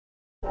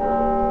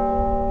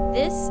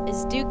This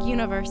is Duke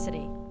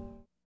University.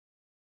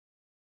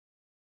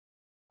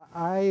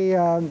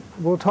 I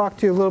will talk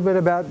to you a little bit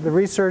about the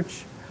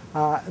research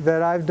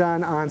that I've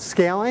done on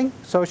scaling,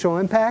 social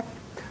impact,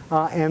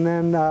 and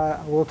then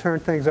we'll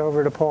turn things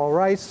over to Paul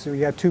Rice. We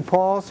got two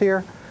Pauls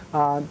here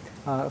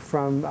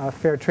from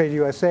Fair Trade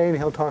USA, and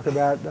he'll talk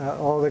about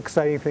all the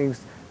exciting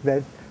things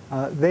that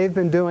they've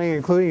been doing,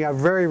 including a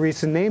very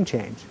recent name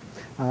change.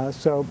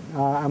 So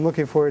I'm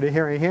looking forward to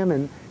hearing him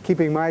and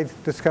keeping my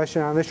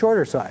discussion on the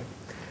shorter side.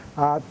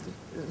 It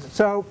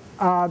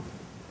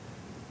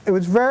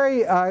was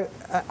very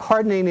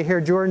heartening to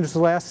hear Jordan's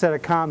last set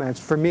of comments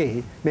for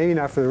me, maybe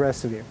not for the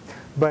rest of you.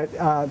 But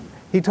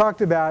he talked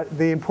about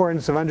the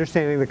importance of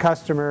understanding the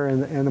customer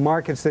and the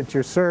markets that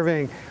you're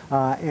serving.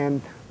 I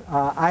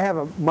have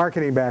a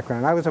marketing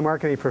background. I was a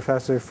marketing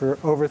professor for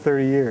over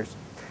 30 years.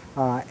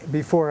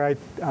 Before I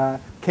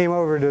came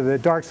over to the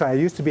dark side, I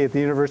used to be at the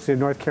University of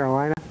North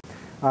Carolina.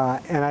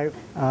 And I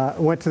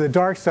went to the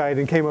dark side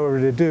and came over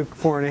to Duke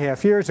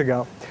 4.5 years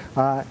ago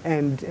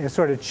and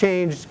sort of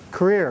changed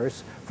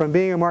careers from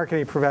being a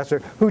marketing professor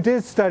who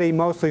did study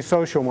mostly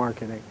social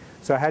marketing.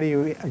 So how do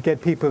you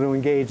get people to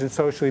engage in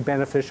socially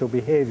beneficial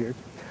behaviors?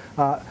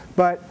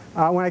 But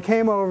when I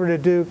came over to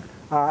Duke,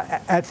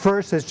 at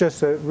first as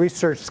just a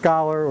research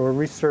scholar or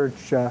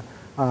research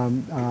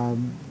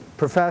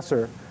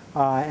professor,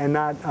 and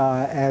not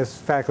as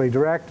faculty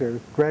director.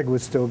 Greg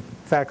was still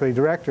faculty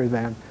director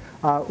then.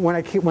 When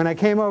I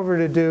came over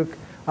to Duke,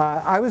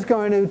 I was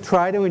going to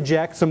try to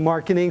inject some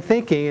marketing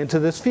thinking into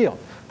this field.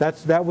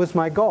 That was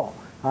my goal.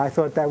 I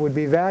thought that would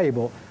be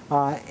valuable.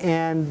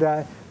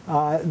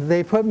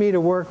 They put me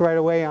to work right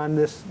away on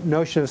this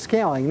notion of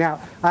scaling.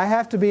 Now, I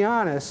have to be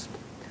honest,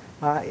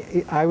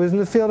 I was in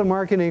the field of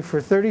marketing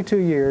for 32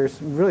 years,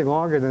 really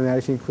longer than that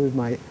if you include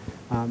my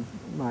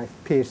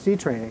PhD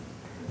training.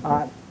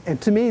 And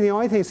to me, the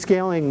only thing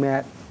scaling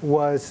meant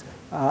was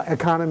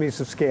economies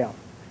of scale.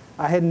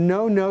 I had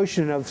no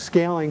notion of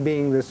scaling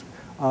being this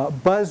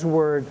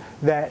buzzword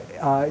that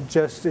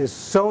just is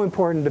so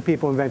important to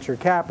people in venture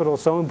capital,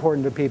 so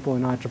important to people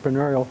in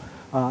entrepreneurial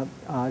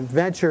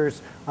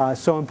ventures,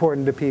 so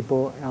important to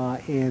people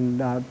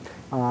in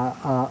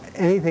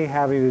anything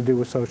having to do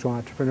with social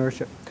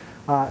entrepreneurship.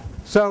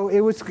 So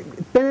it's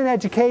been an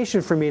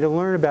education for me to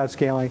learn about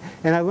scaling,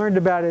 and I learned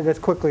about it as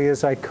quickly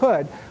as I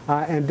could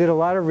and did a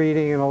lot of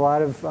reading and a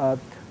lot of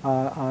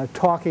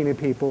talking to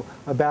people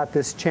about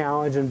this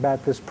challenge and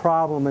about this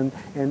problem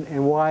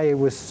and why it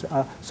was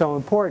so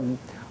important.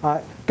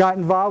 Got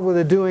involved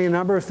with doing a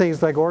number of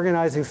things like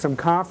organizing some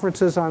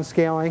conferences on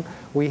scaling.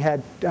 We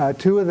had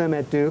two of them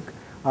at Duke.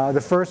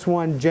 The first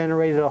one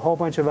generated a whole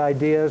bunch of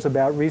ideas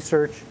about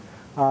research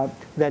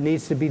that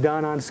needs to be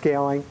done on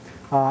scaling.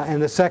 And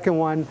the second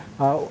one,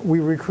 we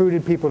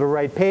recruited people to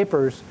write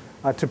papers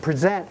to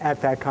present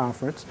at that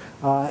conference.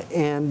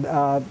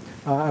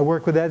 I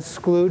work with Ed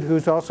Skloot,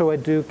 who's also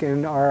at Duke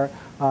in our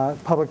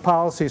public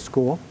policy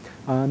school.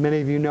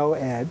 Many of you know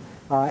Ed.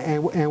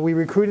 And we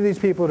recruited these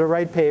people to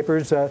write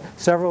papers.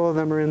 Several of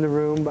them are in the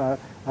room.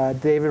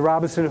 David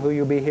Robinson, who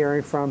you'll be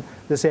hearing from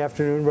this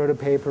afternoon, wrote a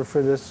paper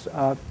for this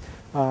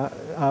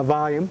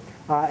volume.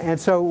 And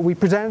so we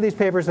presented these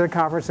papers at a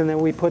conference, and then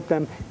we put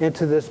them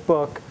into this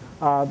book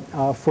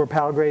for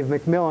Palgrave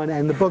Macmillan,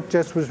 and the book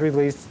just was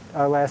released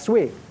last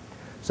week.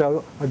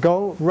 So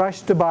go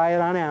rush to buy it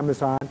on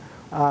Amazon,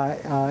 pardon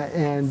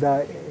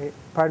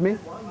me?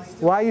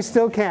 While you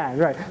still can,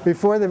 right,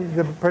 before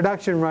the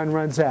production run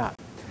runs out.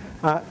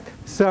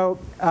 So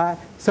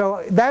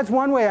that's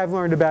one way I've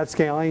learned about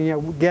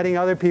scaling, getting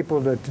other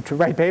people to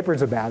write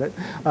papers about it.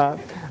 But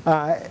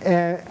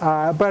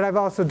I've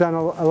also done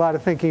a lot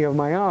of thinking of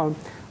my own.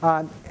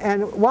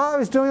 And while I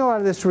was doing a lot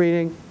of this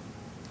reading,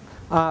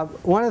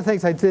 one of the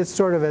things I did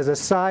sort of as a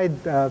side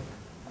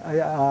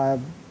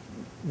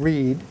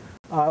read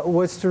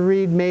was to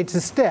read Made to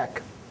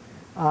Stick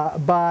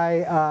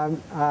by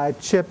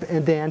Chip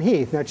and Dan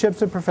Heath. Now,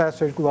 Chip's a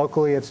professor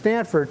locally at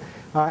Stanford,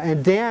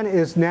 and Dan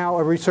is now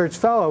a research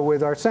fellow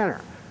with our center,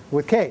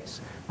 with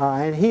CASE.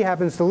 And he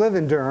happens to live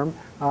in Durham,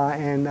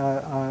 and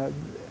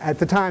at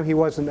the time he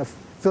wasn't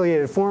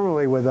affiliated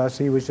formally with us,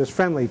 he was just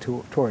friendly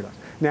toward us.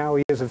 Now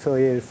he is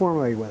affiliated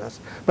formally with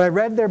us. But I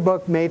read their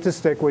book, Made to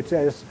Stick, which,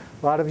 as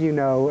a lot of you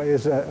know,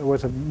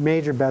 was a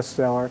major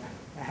bestseller.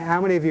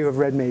 How many of you have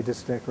read Made to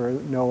Stick or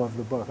know of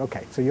the book?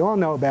 Okay, so you all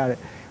know about it.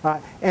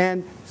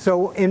 And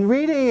so in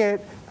reading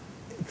it,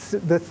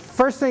 the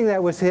first thing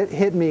that was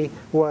hit me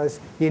was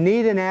you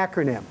need an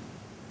acronym.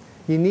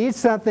 You need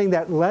something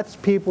that lets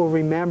people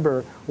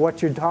remember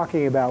what you're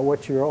talking about,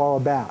 what you're all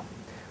about.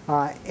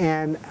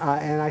 And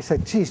I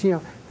said, geez,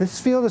 this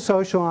field of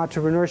social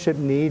entrepreneurship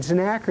needs an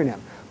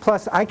acronym.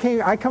 Plus, I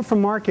come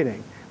from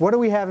marketing. What do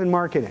we have in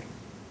marketing?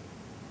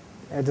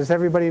 Does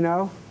everybody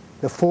know?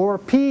 The 4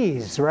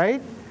 Ps,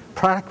 right?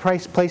 Product,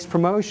 price, place,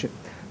 promotion.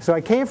 So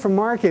I came from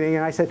marketing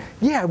and I said,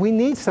 yeah, we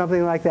need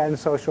something like that in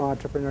social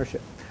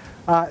entrepreneurship.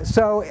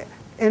 So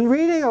in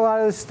reading a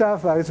lot of this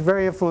stuff, I was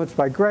very influenced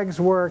by Greg's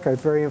work. I was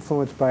very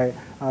influenced by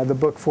the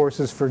book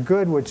Forces for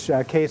Good, which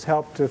Case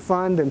helped to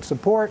fund and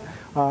support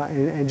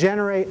and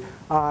generate.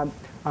 I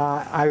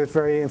was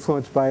very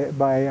influenced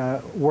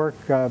by work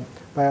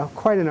by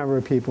quite a number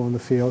of people in the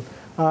field.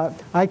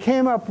 I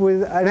came up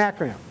with an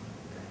acronym,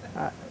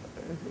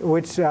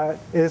 which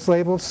is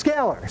labeled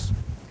SCALARS.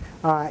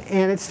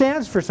 And it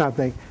stands for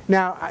something.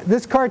 Now,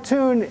 this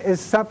cartoon is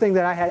something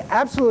that I had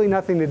absolutely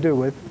nothing to do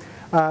with.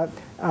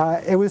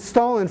 It was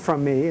stolen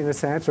from me, in a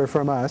sense, or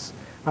from us.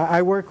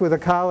 I work with a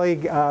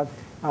colleague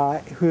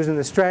who's in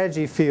the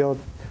strategy field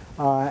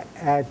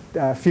at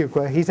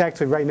Fuqua. He's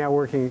actually right now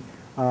working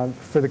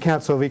for the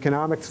Council of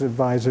Economics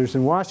Advisors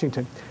in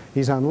Washington.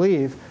 He's on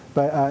leave,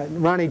 but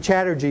Ronnie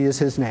Chatterjee is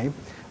his name.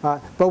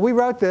 But we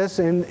wrote this,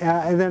 and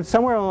then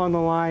somewhere along the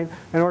line,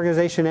 an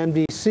organization,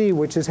 MDC,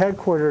 which is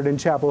headquartered in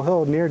Chapel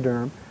Hill near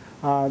Durham,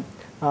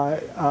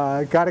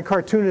 got a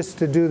cartoonist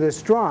to do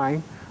this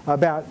drawing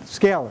about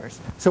scalars.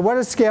 So what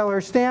does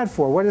SCALAR stand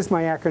for? What is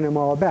my acronym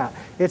all about?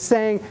 It's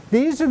saying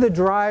these are the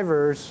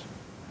drivers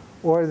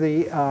or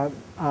the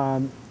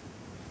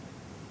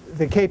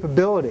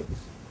capabilities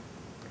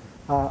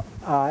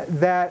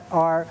that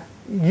are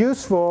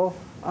useful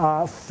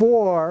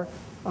for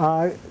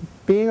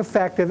being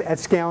effective at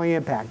scaling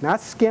impact. Not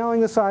scaling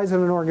the size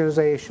of an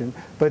organization,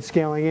 but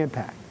scaling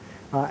impact.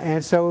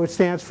 And so it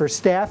stands for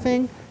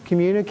staffing,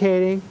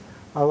 communicating,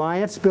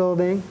 alliance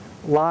building,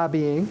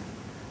 lobbying,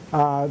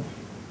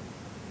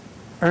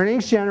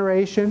 earnings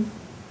generation,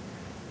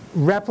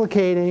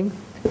 replicating,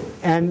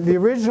 and the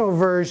original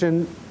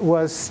version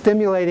was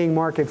stimulating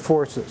market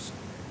forces,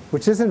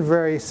 which isn't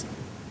very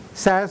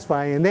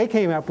satisfying, and they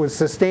came up with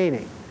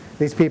sustaining,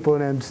 these people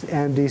in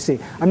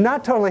MDC. I'm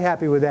not totally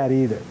happy with that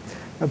either.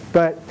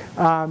 But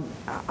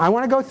I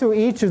want to go through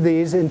each of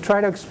these and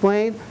try to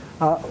explain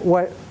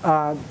what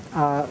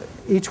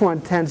each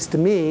one tends to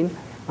mean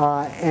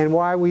and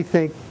why we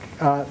think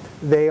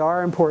they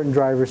are important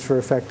drivers for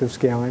effective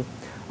scaling.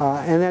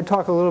 And then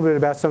talk a little bit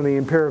about some of the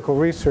empirical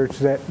research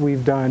that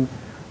we've done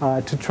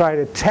to try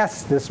to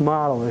test this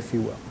model, if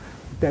you will,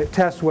 that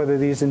test whether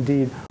these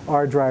indeed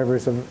are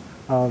drivers of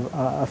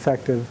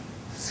effective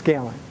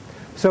scaling.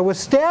 So with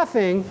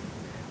staffing,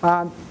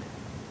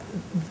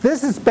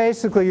 this is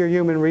basically your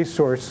human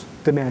resource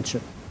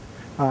dimension.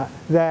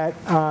 That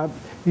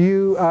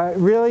you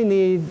really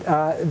need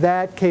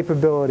that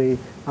capability,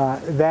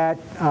 that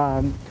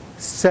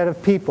set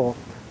of people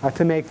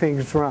to make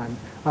things run.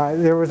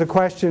 There was a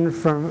question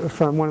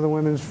from one of the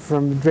women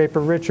from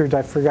Draper Richards.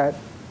 I forgot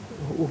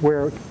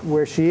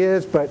where she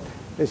is, but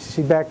is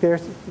she back there?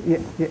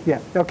 Yeah.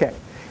 Okay.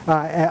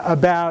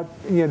 About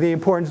the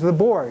importance of the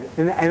board,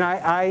 and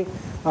I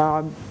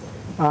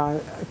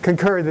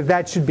concur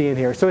that should be in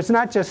here. So it's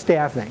not just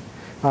staffing,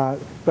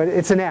 but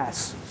it's an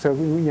S. So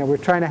we're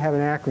trying to have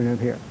an acronym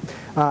here.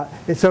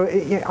 And so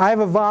I've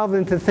evolved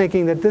into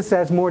thinking that this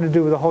has more to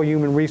do with the whole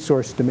human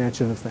resource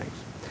dimension of things,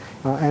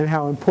 and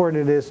how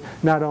important it is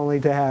not only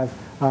to have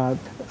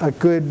a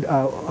good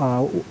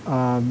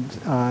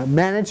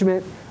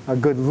management, a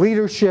good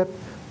leadership,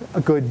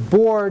 a good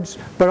boards,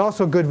 but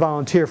also good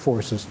volunteer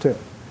forces too.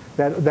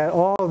 That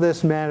all of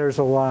this matters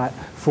a lot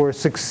for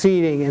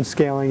succeeding in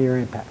scaling your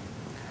impact.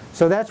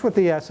 So that's what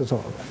the S is all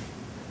about.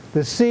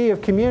 The C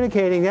of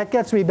communicating, that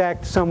gets me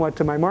back somewhat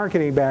to my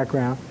marketing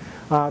background,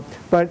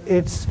 but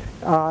it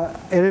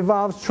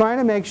involves trying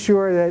to make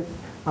sure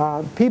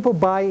that people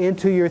buy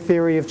into your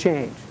theory of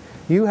change.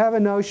 You have a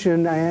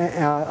notion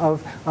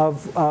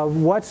of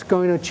what's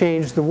going to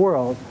change the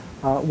world,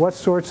 what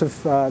sorts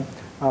of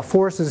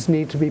forces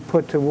need to be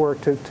put to work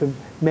to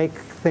make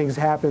things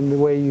happen the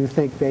way you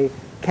think they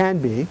can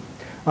be.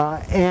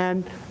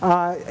 And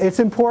it's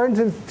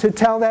important to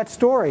tell that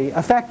story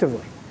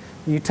effectively.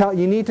 You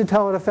need to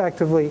tell it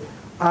effectively,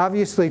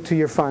 obviously, to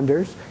your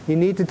funders. You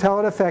need to tell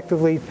it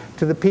effectively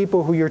to the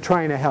people who you're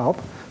trying to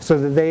help so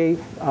that they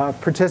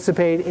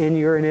participate in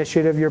your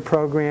initiative, your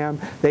program.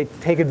 They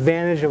take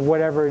advantage of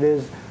whatever it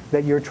is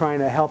that you're trying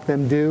to help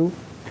them do.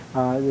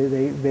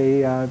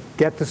 They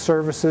get the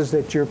services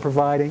that you're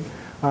providing.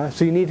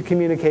 So you need to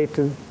communicate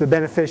to the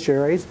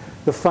beneficiaries,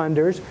 the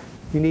funders.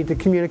 You need to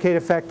communicate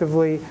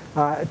effectively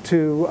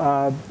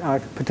to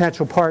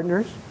potential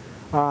partners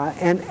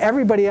and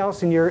everybody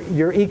else in your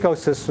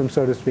ecosystem,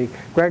 so to speak.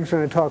 Greg's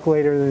going to talk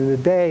later in the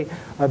day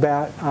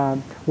about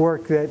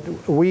work that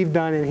we've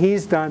done and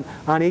he's done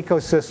on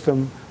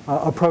ecosystem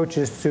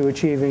approaches to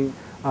achieving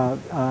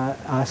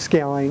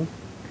scaling.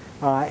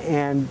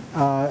 And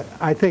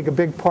I think a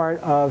big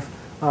part of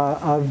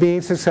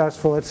being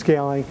successful at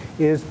scaling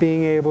is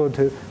being able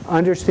to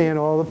understand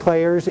all the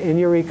players in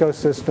your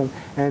ecosystem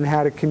and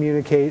how to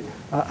communicate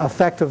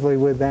effectively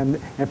with them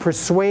and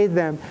persuade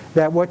them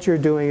that what you're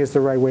doing is the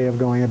right way of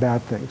going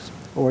about things,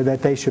 or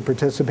that they should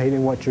participate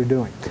in what you're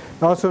doing.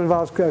 It also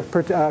involves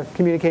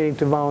communicating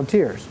to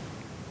volunteers.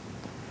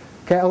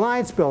 Okay,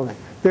 alliance building.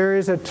 There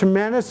is a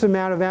tremendous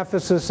amount of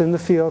emphasis in the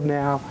field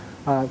now.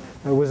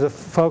 It was a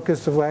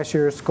focus of last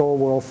year's Skoll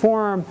World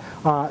Forum,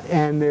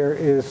 and there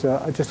is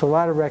just a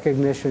lot of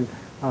recognition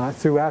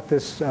throughout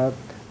this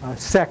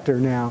sector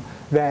now,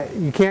 that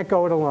you can't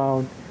go it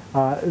alone,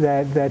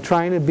 that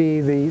trying to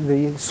be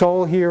the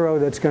sole hero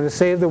that's going to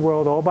save the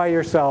world all by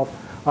yourself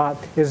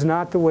is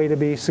not the way to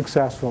be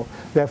successful,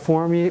 that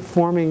forming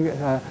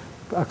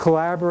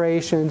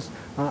collaborations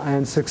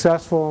and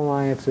successful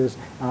alliances,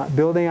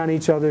 building on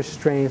each other's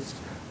strengths,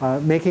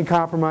 making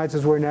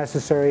compromises where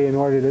necessary in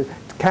order to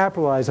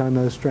capitalize on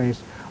those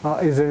strengths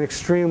is an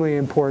extremely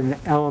important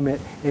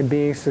element in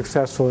being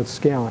successful at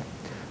scaling.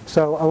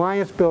 So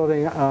alliance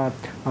building,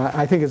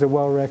 I think, is a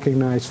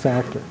well-recognized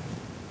factor.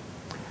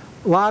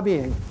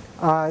 Lobbying.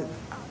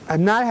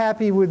 I'm not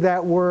happy with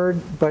that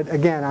word, but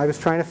again, I was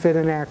trying to fit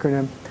an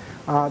acronym.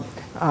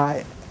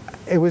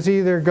 It was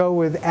either go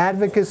with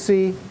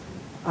advocacy,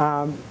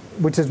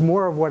 which is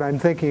more of what I'm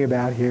thinking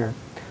about here,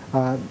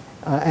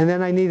 and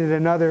then I needed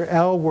another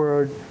L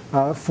word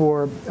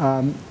for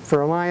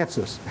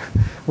alliances,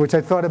 which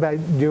I thought about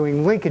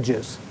doing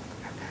linkages.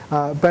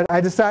 But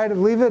I decided to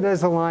leave it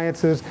as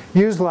alliances,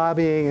 use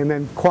lobbying, and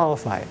then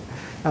qualify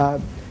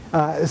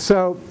it.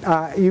 So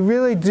you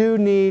really do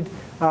need,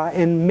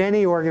 in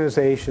many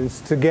organizations,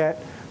 to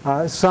get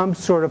some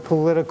sort of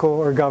political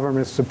or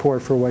government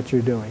support for what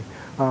you're doing.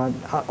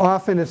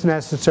 Often it's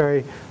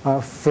necessary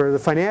for the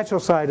financial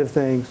side of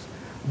things,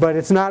 but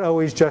it's not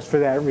always just for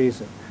that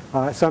reason.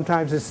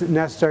 Sometimes it's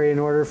necessary in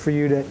order for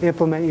you to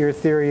implement your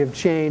theory of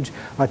change,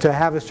 to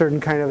have a certain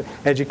kind of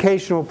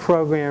educational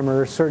program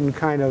or a certain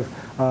kind of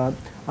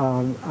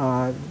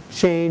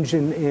change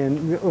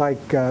in like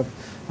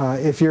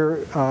if your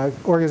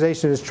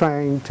organization is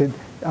trying to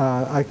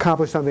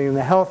accomplish something in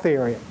the health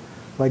area,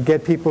 like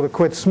get people to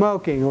quit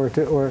smoking or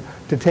to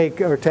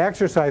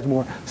exercise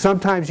more.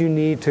 Sometimes you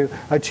need to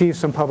achieve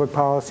some public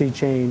policy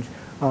change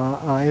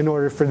in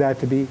order for that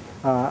to be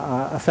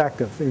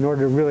effective, in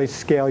order to really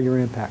scale your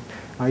impact.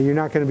 You're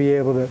not going to be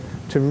able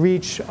to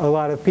reach a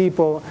lot of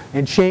people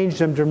and change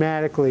them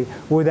dramatically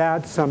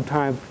without some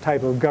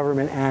type of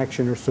government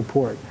action or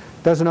support.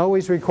 Doesn't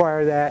always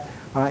require that.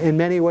 In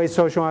many ways,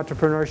 social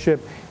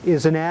entrepreneurship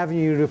is an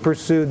avenue to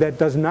pursue that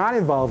does not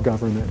involve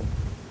government.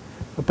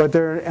 But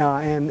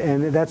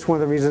and that's one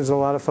of the reasons a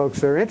lot of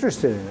folks are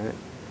interested in it,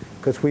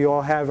 because we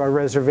all have our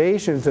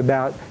reservations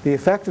about the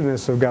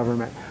effectiveness of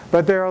government.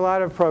 But there are a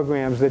lot of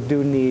programs that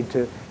do need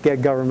to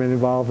get government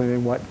involvement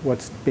in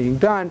what's being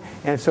done,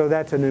 and so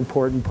that's an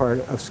important part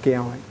of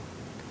scaling.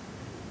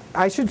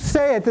 I should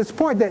say at this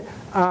point that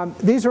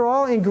these are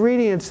all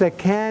ingredients that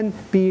can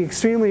be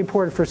extremely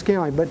important for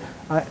scaling, but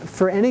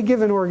for any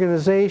given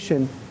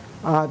organization,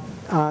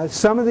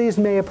 some of these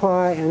may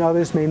apply and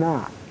others may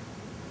not.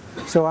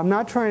 So I'm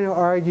not trying to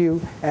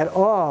argue at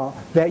all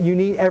that you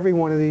need every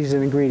one of these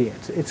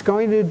ingredients. It's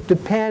going to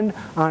depend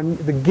on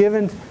the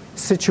given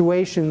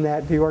situation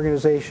that the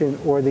organization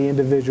or the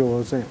individual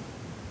is in.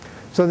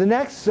 So the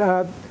next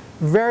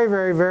very,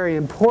 very, very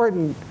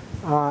important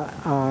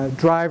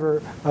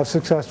driver of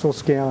successful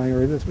scaling,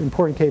 or this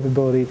important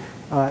capability,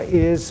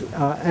 is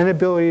an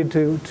ability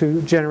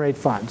to generate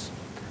funds,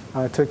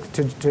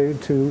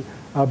 to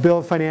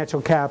build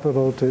financial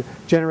capital, to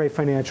generate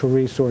financial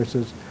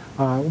resources.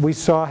 We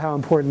saw how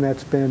important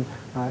that's been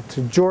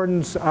to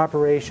Jordan's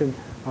operation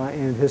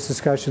in his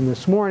discussion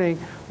this morning,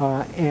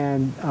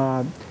 and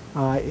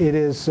it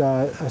is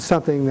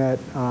something that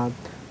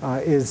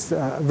is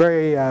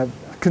very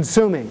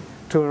consuming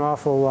to an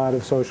awful lot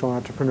of social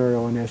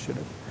entrepreneurial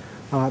initiatives.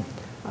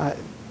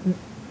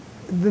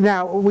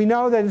 Now, we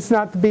know that it's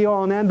not the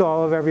be-all and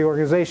end-all of every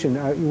organization.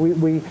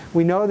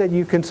 We know that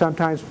you can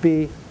sometimes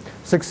be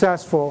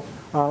successful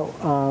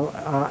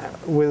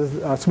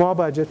with small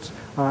budgets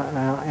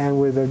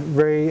and with a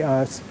very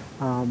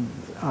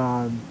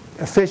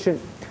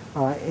efficient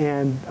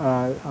and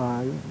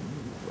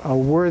a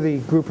worthy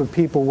group of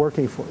people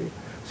working for you.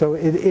 So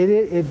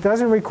it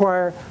doesn't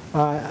require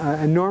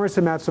enormous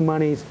amounts of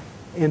money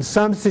in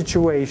some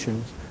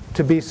situations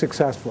to be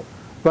successful.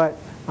 But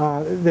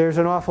there's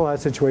an awful lot of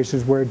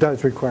situations where it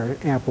does require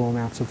ample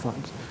amounts of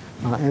funds.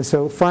 And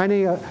so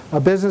finding a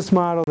business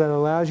model that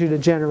allows you to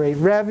generate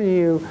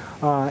revenue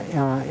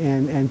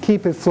and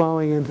keep it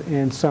flowing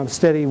in some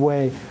steady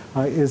way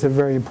is a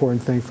very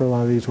important thing for a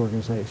lot of these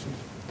organizations.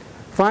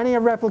 Finding a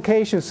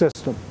replication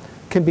system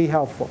can be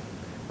helpful.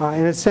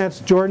 In a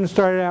sense, Jordan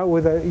started out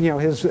with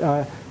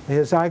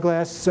his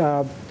eyeglass,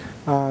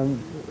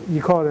 you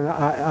call it an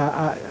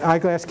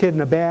eyeglass kid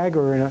in a bag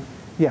or in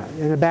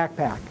a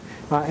backpack.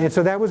 And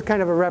so that was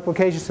kind of a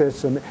replication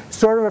system,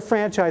 sort of a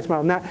franchise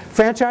model. Now,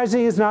 franchising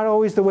is not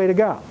always the way to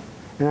go,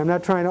 and I'm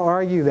not trying to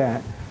argue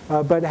that.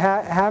 But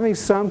having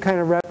some kind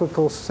of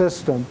replicable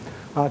system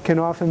can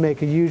often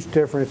make a huge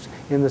difference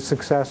in the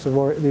success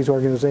of these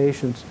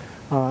organizations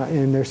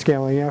in their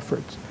scaling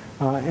efforts.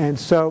 And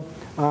so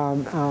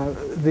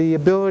the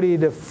ability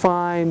to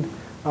find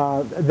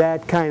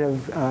that kind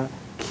of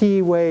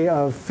key way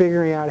of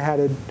figuring out how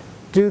to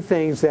do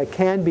things that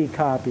can be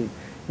copied.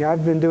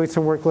 I've been doing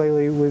some work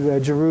lately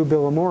with Jeru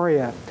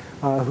Bilamoria,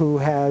 who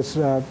has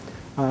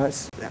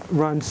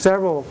run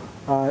several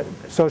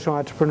social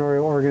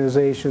entrepreneurial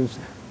organizations.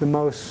 The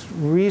most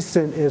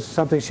recent is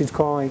something she's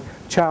calling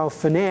Child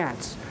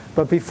Finance,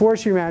 But before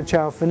she ran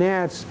Child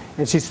Finance,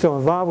 and she's still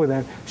involved with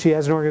that, she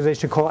has an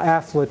organization called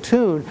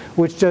Aflatoon,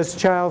 which does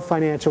child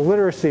financial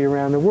literacy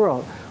around the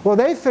world. Well,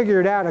 they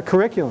figured out a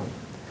curriculum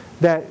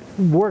that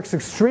works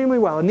extremely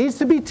well. It needs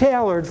to be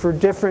tailored for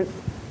different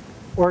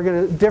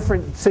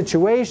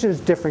situations,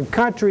 different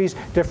countries,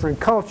 different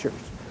cultures.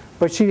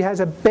 But she has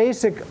a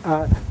basic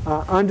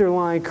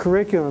underlying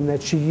curriculum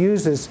that she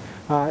uses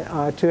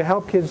to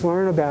help kids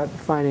learn about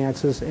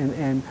finances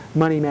and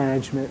money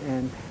management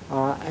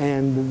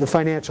and the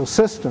financial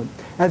system,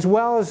 as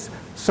well as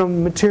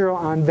some material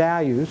on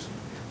values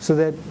so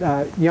that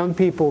young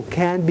people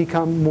can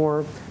become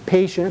more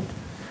patient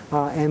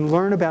and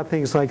learn about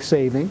things like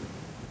saving.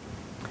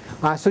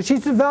 So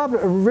she's developed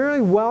a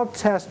really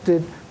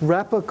well-tested,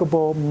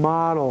 replicable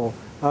model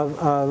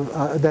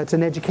that's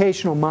an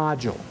educational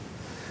module.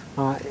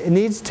 It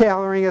needs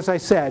tailoring, as I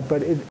said,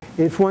 but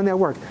it's one that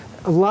works.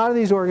 A lot of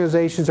these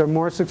organizations are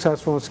more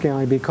successful in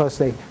scaling because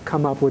they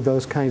come up with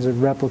those kinds of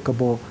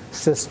replicable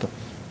systems.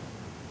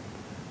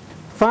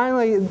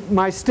 Finally,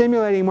 my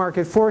stimulating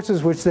market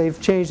forces, which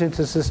they've changed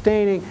into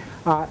sustaining.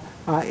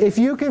 If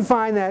you can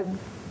find that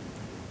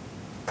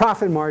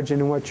profit margin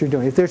in what you're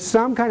doing, if there's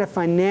some kind of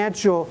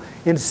financial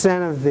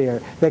incentive there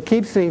that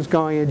keeps things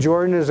going, and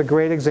Jordan is a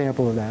great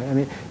example of that. I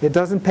mean, it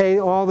doesn't pay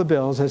all the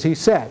bills, as he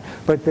said,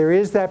 but there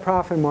is that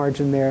profit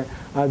margin there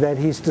that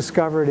he's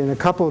discovered in a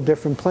couple of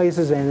different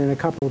places and in a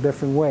couple of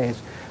different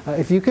ways.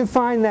 If you can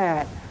find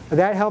that,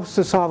 that helps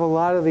to solve a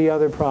lot of the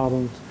other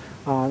problems,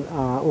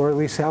 or at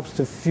least helps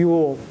to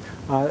fuel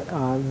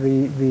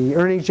the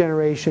earnings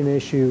generation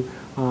issue,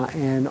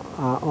 and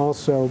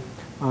also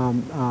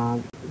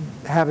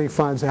having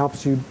funds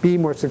helps you be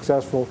more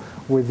successful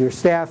with your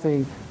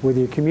staffing, with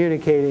your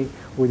communicating,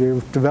 with your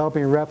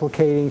developing a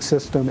replicating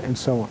system, and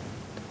so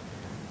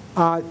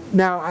on.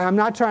 Now, I'm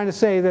not trying to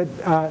say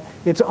that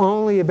it's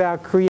only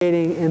about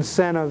creating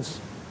incentives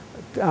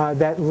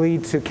that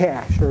lead to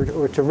cash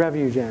or to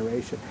revenue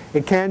generation.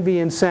 It can be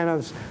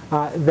incentives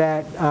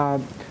that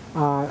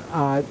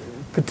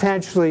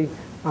potentially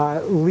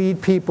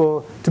lead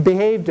people to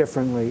behave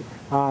differently,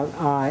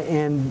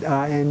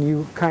 and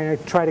you kind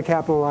of try to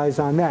capitalize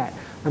on that.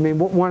 I mean,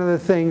 one of the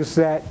things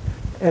that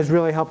has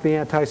really helped the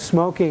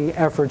anti-smoking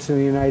efforts in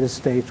the United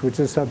States, which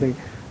is something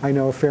I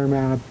know a fair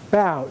amount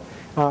about,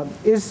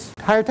 is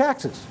higher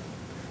taxes.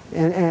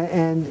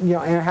 And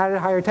how did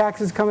higher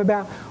taxes come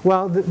about?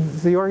 Well,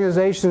 the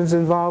organizations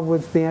involved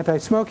with the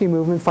anti-smoking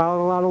movement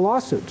filed a lot of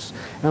lawsuits,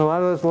 and a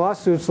lot of those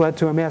lawsuits led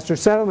to a master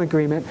settlement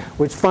agreement,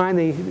 which fined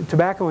the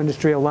tobacco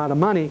industry a lot of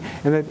money,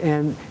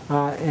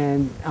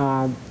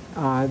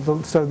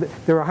 so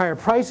there were higher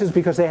prices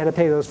because they had to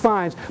pay those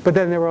fines, but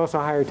then there were also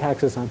higher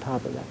taxes on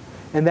top of that.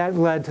 And that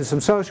led to some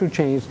social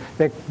change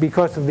that,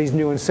 because of these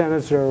new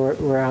incentives that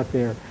were out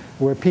there,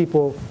 where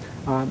people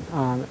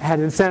had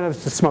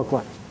incentives to smoke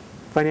less,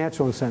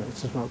 financial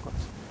incentives to smoke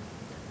less.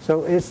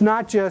 So it's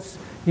not just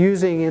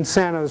using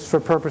incentives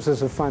for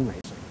purposes of fundraising,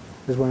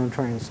 is what I'm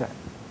trying to say.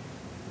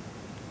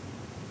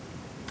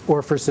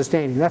 Or for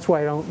sustaining. That's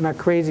why I'm not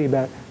crazy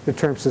about the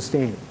term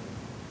sustaining.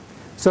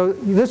 So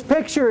this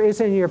picture is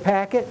in your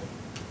packet,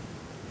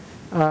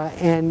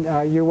 and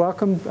you're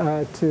welcome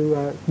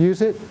to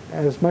use it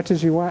as much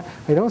as you want.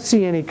 I don't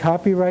see any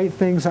copyright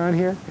things on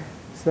here,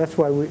 so that's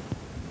why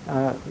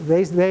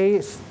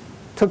they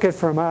took it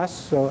from us,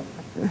 so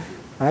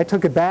I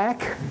took it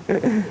back,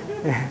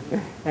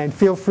 and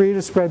feel free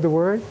to spread the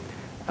word.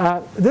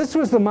 This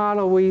was the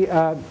model we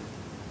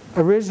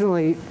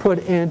originally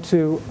put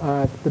into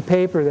the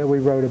paper that we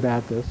wrote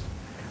about this,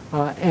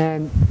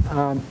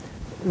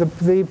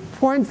 the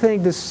important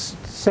thing to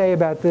say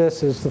about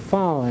this is the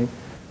following.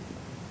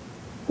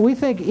 We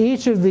think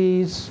each of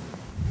these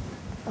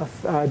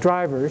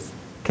drivers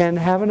can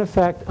have an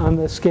effect on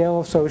the scale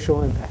of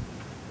social impact.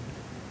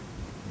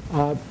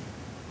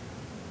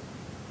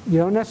 You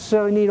don't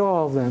necessarily need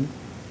all of them.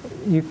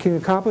 You can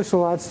accomplish a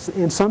lot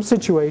in some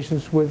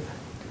situations with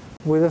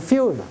a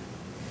few of them.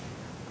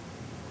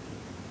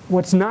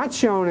 What's not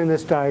shown in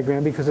this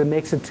diagram, because it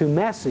makes it too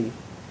messy,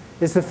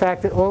 is the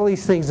fact that all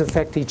these things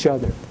affect each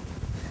other.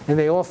 And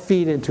they all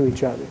feed into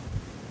each other.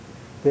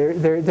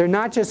 They're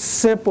not just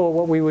simple,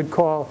 what we would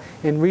call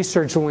in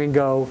research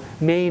lingo,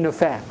 main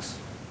effects.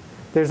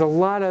 There's a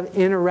lot of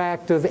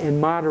interactive and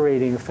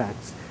moderating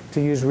effects,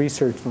 to use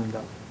research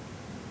lingo.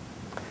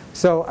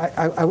 So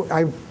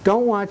I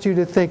don't want you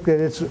to think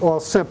that it's all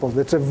simple.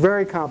 It's a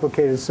very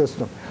complicated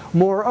system.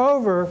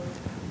 Moreover,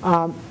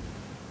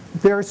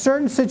 there are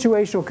certain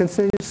situational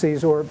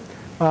contingencies, or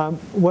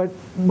what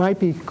might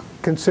be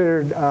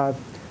considered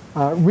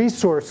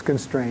resource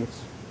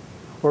constraints,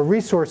 or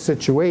resource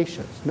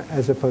situations,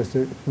 as opposed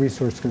to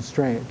resource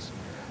constraints,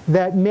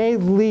 that may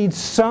lead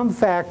some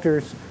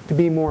factors to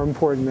be more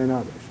important than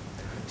others.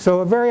 So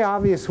a very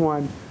obvious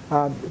one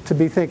to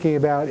be thinking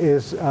about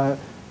is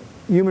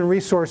human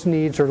resource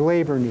needs or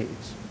labor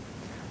needs.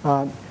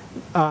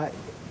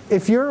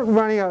 If you're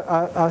running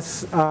a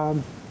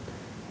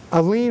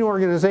lean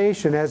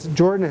organization, as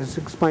Jordan has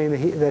explained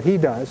that he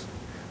does,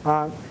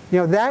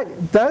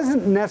 that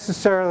doesn't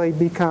necessarily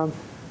become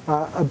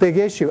a big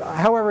issue.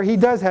 However, he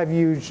does have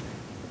huge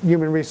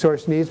human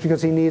resource needs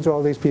because he needs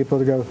all these people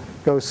to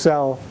go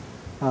sell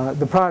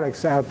the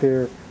products out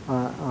there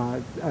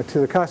to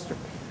the customer.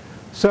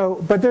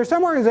 So, but there are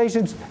some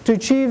organizations to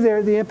achieve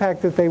the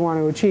impact that they want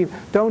to achieve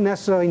don't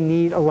necessarily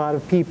need a lot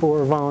of people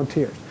or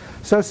volunteers.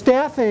 So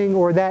staffing,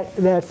 or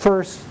that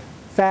first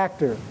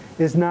factor,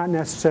 is not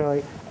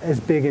necessarily as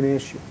big an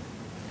issue.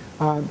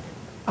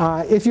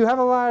 If you have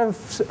a lot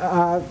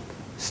of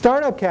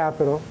startup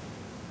capital,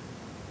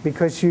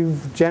 because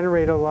you've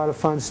generated a lot of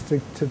funds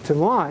to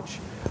launch,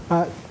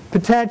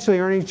 potentially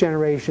earnings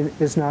generation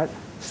is not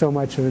so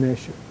much of an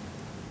issue.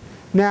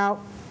 Now,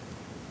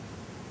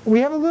 we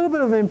have a little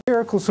bit of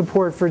empirical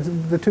support for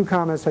the two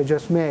comments I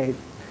just made,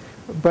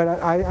 but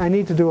I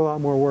need to do a lot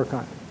more work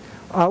on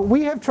it.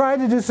 We have tried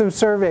to do some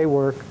survey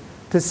work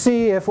to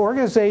see if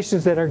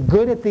organizations that are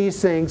good at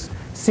these things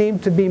seem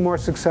to be more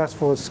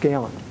successful at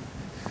scaling.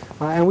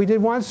 And we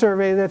did one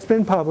survey that's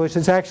been published.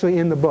 It's actually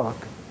in the book.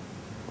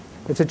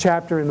 It's a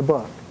chapter in the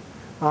book,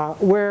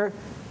 where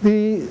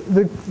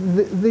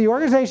the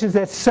organizations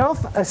that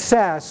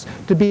self-assess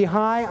to be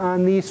high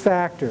on these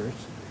factors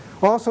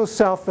also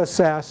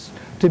self-assess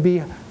to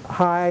be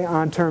high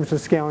on terms of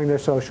scaling their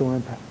social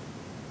impact.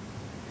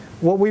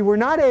 What we were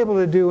not able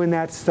to do in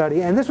that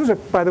study, and this was,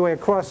 by the way, a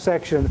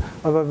cross-section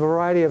of a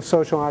variety of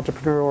social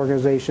entrepreneur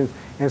organizations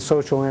and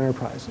social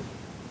enterprises.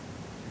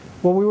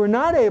 What we were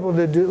not able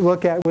to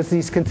look at was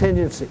these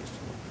contingencies.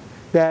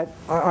 That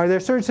are there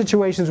certain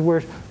situations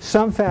where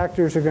some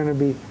factors are going to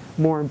be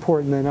more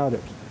important than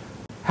others.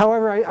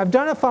 However, I've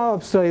done a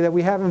follow-up study that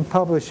we haven't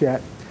published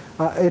yet.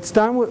 It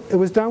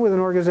was done with an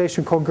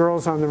organization called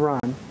Girls on the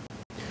Run,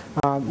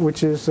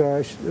 which is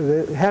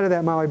the head of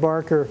that, Molly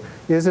Barker,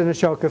 is an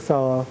Ashoka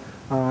Fellow,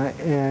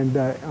 and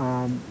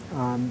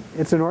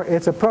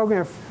it's a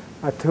program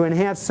to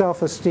enhance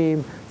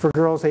self-esteem for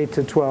girls 8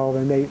 to 12,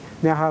 and they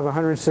now have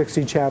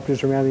 160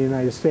 chapters around the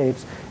United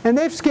States. And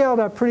they've scaled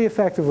up pretty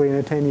effectively in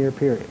a 10-year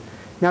period.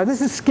 Now,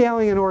 this is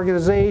scaling an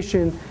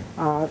organization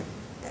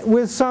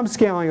with some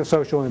scaling of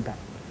social impact.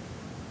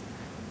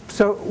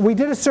 So we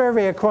did a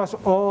survey across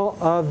all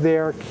of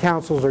their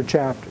councils or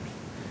chapters.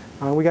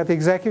 We got the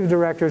executive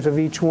directors of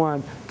each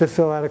one to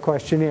fill out a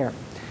questionnaire.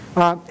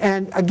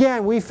 And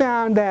again, we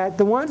found that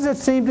the ones that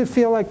seemed to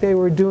feel like they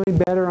were doing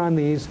better on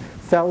these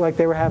felt like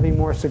they were having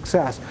more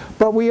success.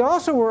 But we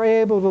also were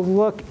able to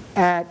look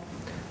at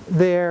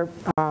their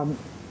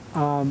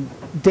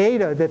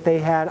data that they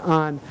had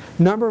on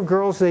number of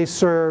girls they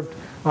served,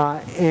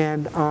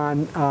 and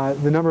on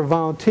the number of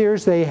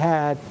volunteers they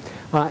had,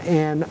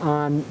 and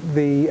on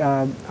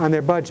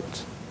their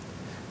budgets.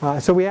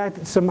 So we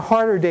had some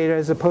harder data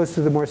as opposed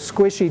to the more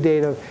squishy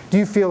data of, do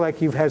you feel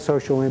like you've had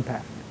social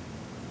impact?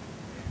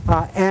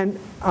 And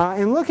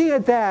in looking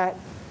at that,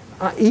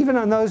 even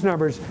on those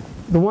numbers,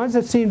 the ones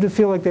that seemed to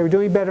feel like they were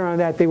doing better on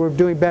that, they were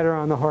doing better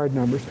on the hard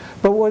numbers.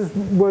 But what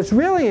was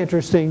really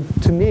interesting,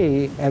 to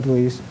me at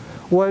least,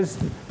 was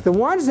the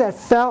ones that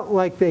felt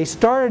like they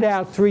started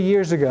out 3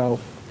 years ago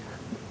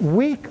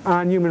weak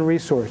on human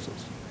resources.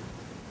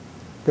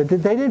 That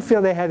they didn't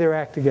feel they had their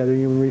act together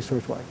human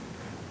resource-wise.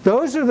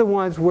 Those are the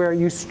ones where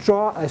you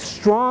saw a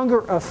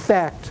stronger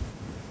effect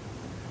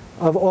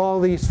of all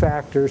these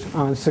factors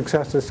on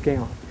success of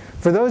scaling.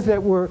 For those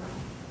that were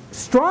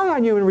strong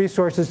on human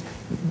resources,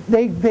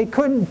 they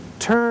couldn't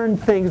turn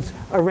things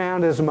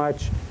around as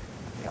much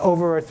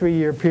over a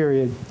 3-year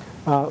period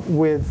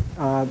with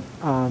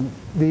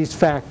these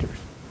factors.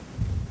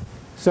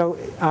 So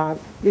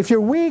if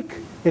you're weak,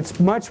 it's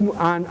much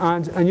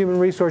on human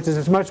resources,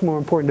 it's much more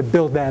important to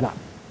build that up.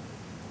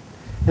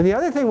 And the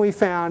other thing we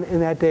found in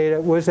that data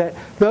was that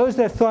those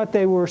that thought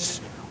they were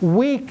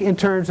weak in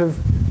terms of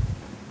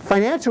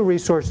financial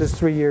resources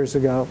 3 years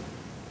ago,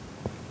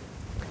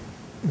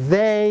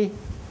 they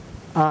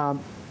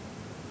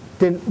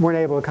weren't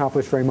able to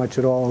accomplish very much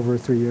at all over a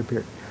 3-year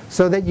period.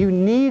 So that you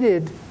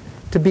needed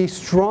to be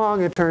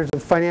strong in terms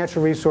of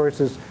financial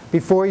resources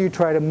before you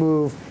try to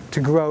move to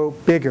grow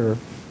bigger.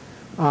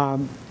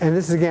 And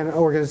this is, again,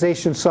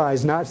 organization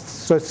size, not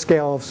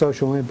scale of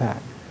social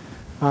impact.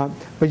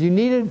 But you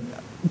needed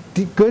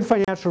good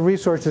financial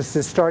resources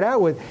to start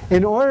out with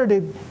in order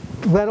to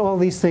let all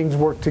these things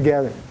work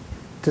together,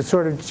 to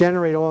sort of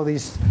generate all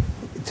these,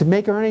 to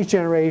make earnings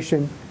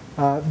generation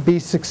be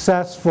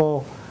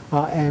successful,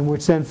 and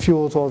which then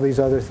fuels all these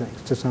other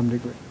things to some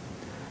degree.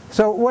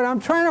 So what I'm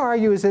trying to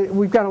argue is that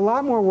we've got a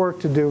lot more work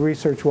to do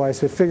research-wise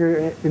to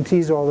figure and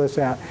tease all this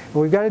out.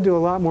 And we've got to do a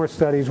lot more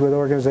studies with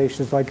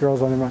organizations like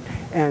Girls on the Run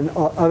and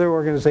other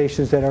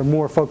organizations that are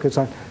more focused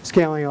on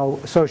scaling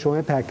social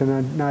impact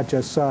and not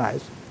just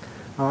size.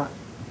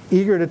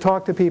 Eager to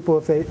talk to people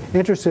if they're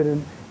interested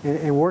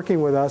in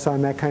working with us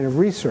on that kind of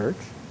research.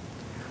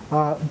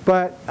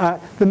 But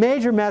the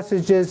major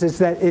message is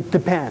that it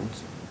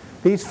depends.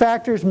 These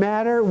factors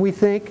matter, we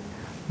think,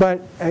 but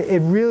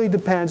it really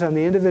depends on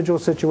the individual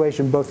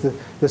situation, both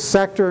the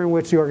sector in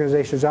which the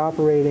organization is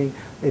operating,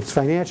 its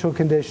financial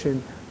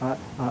condition,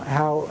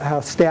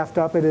 how staffed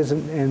up it is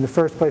in the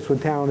first place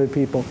with talented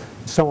people,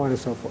 so on and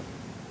so forth.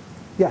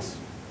 Yes?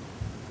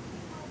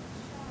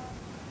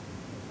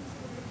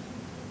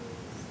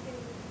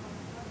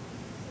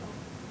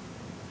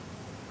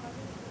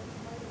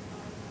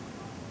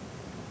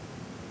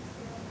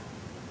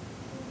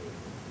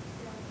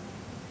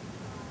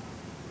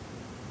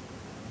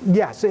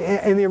 Yes,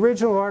 in the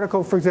original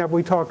article, for example,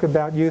 we talked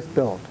about Youth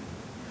Build.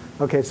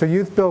 Okay, so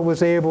Youth Build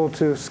was able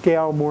to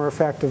scale more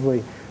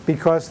effectively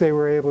because they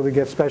were able to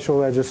get special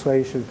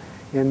legislation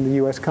in the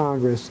U.S.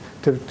 Congress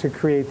to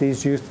create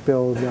these Youth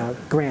Build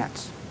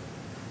grants.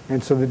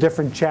 And so the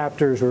different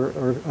chapters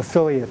or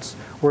affiliates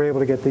were able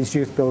to get these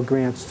Youth Build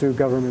grants through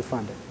government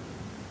funding.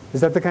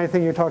 Is that the kind of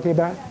thing you're talking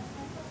about?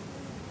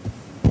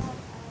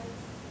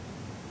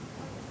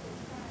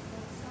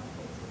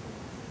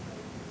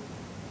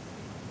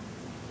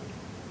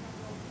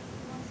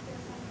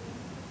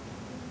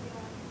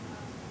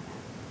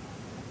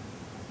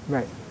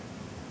 Right.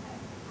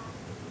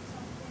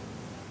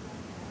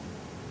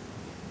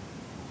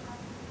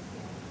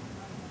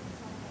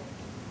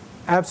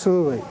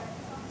 Absolutely.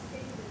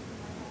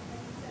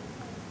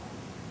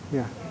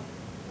 Yeah.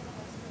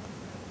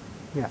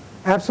 Yeah.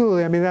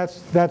 Absolutely. I mean,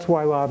 that's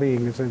why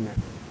lobbying is in there.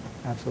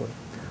 Absolutely.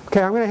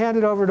 Okay, I'm going to hand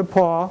it over to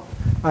Paul.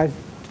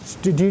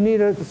 Do you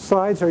need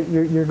slides, or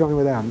you're going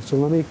without them?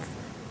 So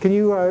can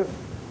you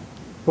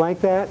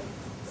blank that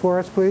for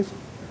us, please?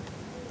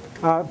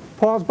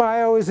 Paul's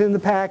bio is in the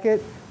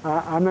packet.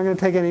 I'm not going to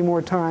take any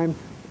more time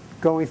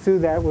going through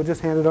that. We'll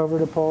just hand it over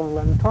to Paul and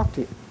let him talk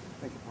to you.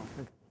 Thank you, Paul.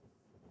 Thank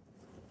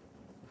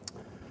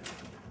you.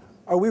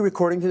 Are we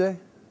recording today?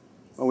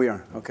 Oh, we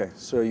are. Okay,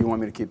 so you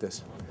want me to keep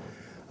this.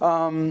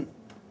 Good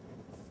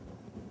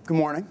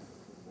morning.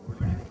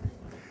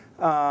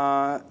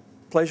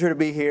 Pleasure to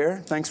be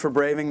here. Thanks for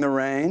braving the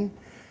rain.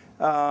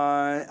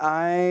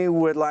 I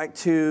would like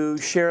to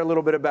share a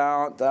little bit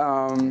about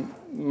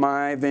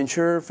my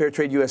venture,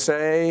 Fairtrade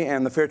USA,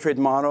 and the Fairtrade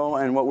model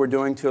and what we're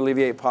doing to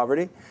alleviate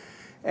poverty.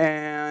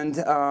 And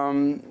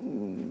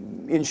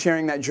in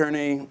sharing that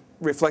journey,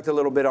 reflect a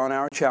little bit on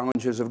our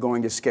challenges of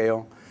going to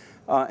scale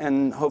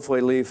and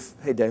hopefully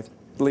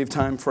leave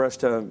time for us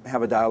to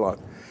have a dialogue.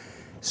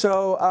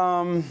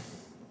 So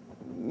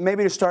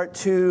maybe to start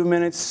 2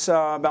 minutes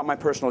about my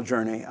personal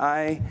journey.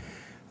 I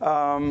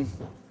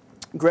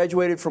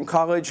graduated from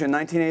college in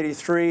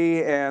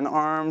 1983 and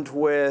armed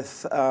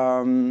with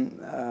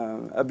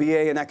a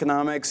BA in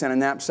economics and a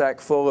knapsack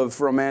full of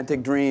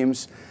romantic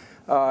dreams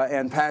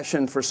and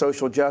passion for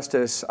social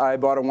justice, I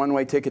bought a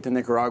one-way ticket to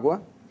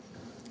Nicaragua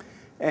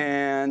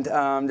and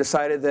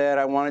decided that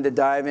I wanted to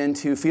dive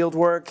into field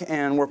work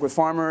and work with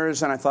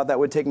farmers, and I thought that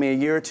would take me a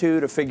year or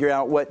two to figure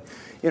out what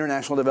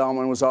international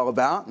development was all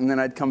about, and then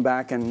I'd come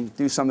back and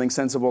do something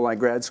sensible like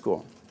grad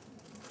school.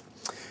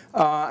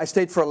 I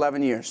stayed for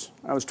 11 years.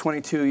 I was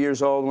 22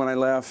 years old when I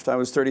left. I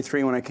was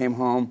 33 when I came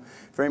home.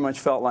 Very much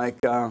felt like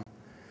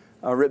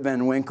Rip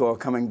Van Winkle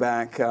coming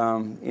back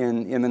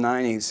in the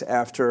 90s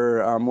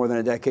after more than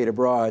a decade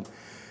abroad.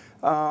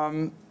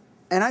 And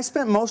I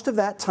spent most of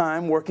that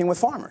time working with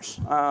farmers,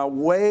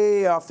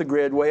 way off the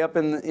grid, way up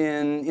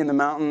in the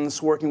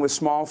mountains, working with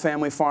small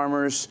family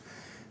farmers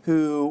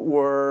who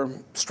were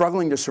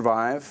struggling to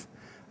survive.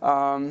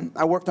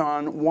 I worked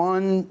on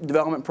one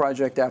development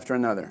project after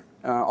another.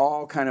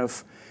 All kind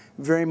of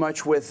very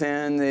much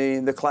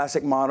within the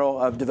classic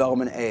model of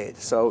development aid.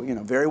 So,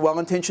 very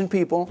well-intentioned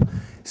people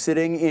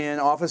sitting in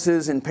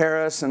offices in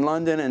Paris and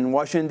London and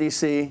Washington,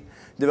 D.C.,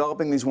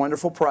 developing these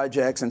wonderful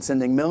projects and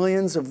sending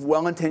millions of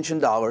well-intentioned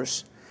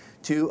dollars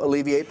to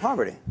alleviate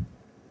poverty.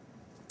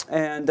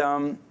 And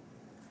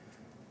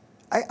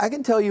I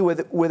can tell you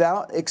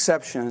without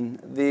exception,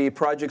 the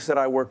projects that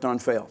I worked on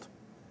failed.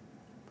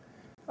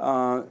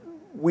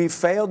 We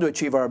failed to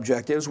achieve our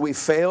objectives. We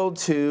failed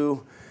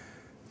to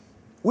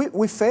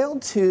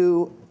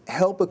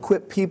help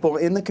equip people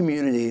in the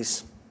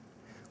communities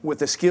with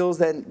the skills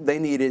that they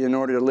needed in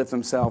order to lift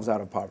themselves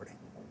out of poverty.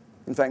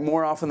 In fact,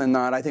 more often than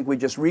not, I think we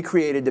just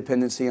recreated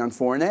dependency on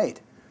foreign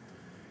aid.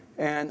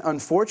 And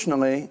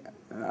unfortunately,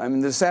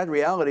 the sad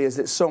reality is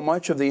that so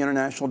much of the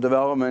international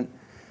development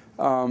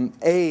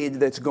aid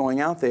that's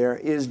going out there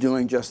is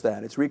doing just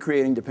that. It's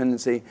recreating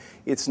dependency.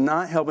 It's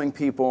not helping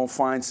people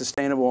find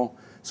sustainable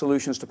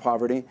solutions to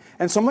poverty.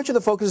 And so much of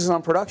the focus is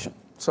on production.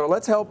 So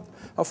let's help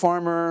a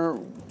farmer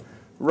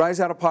rise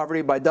out of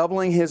poverty by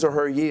doubling his or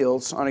her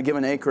yields on a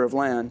given acre of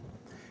land,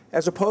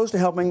 as opposed to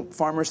helping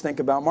farmers think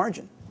about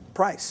margin,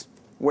 price.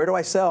 Where do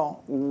I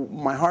sell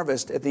my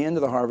harvest at the end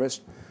of the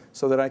harvest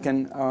so that I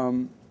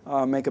can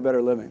make a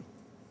better living?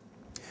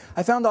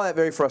 I found all that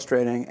very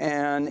frustrating,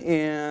 and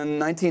in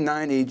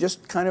 1990,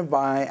 just kind of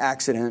by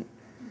accident,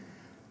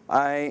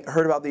 I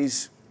heard about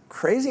these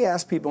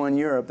crazy-ass people in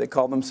Europe that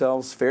called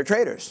themselves fair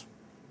traders,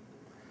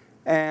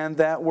 and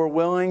that were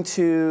willing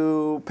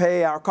to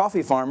pay our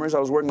coffee farmers, I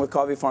was working with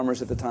coffee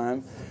farmers at the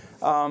time,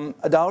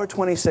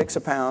 $1.26 a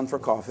pound for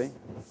coffee,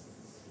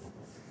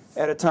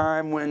 at a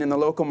time when in the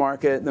local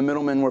market, the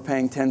middlemen were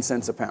paying 10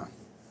 cents a pound.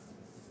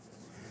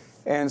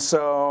 And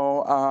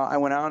so I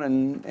went out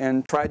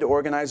and tried to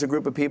organize a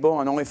group of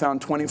people and only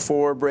found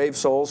 24 brave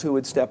souls who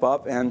would step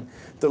up and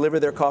deliver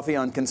their coffee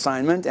on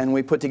consignment. And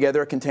we put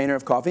together a container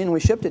of coffee and we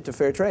shipped it to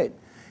Fair Trade.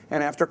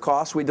 And after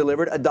costs, we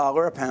delivered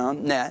 $1 a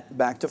pound net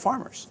back to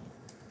farmers.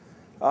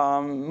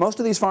 Most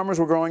of these farmers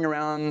were growing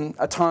around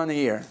a ton a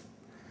year.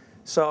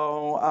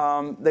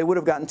 So they would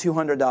have gotten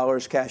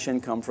 $200 cash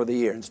income for the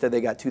year. Instead,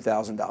 they got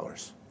 $2,000.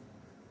 It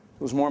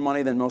was more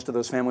money than most of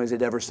those families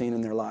had ever seen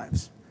in their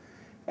lives.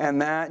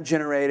 And that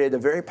generated a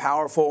very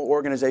powerful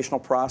organizational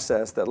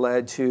process that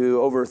led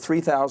to over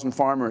 3,000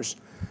 farmers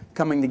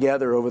coming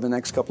together over the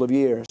next couple of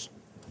years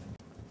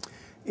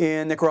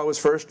in Nicaragua's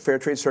first fair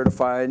trade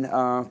certified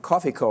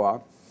coffee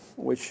co-op,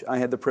 which I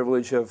had the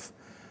privilege of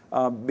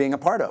being a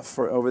part of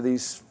for over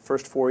these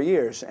first 4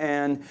 years.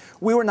 And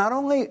we were not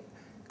only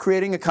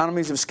creating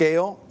economies of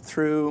scale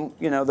through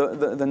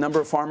the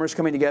number of farmers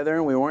coming together,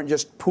 and we weren't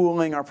just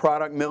pooling our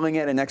product, milling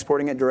it, and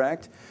exporting it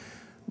direct,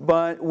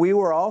 but we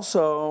were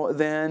also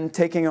then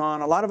taking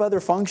on a lot of other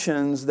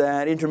functions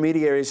that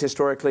intermediaries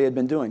historically had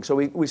been doing. So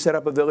we set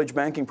up a village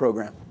banking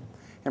program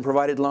and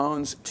provided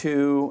loans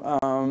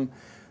to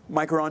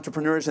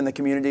micro-entrepreneurs in the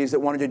communities that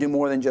wanted to do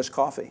more than just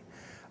coffee.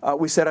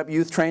 We set up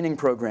youth training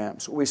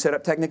programs. We set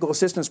up technical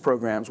assistance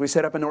programs. We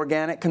set up an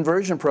organic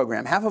conversion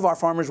program. Half of our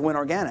farmers went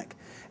organic,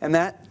 and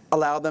that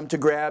allowed them to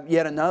grab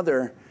yet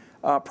another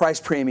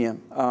price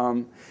premium.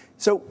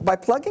 So by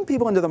plugging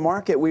people into the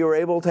market, we were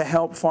able to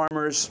help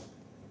farmers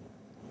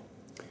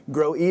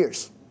grow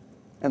ears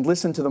and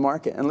listen to the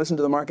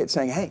market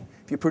saying, hey,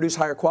 if you produce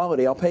higher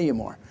quality, I'll pay you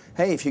more.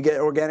 Hey, if you get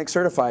organic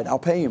certified, I'll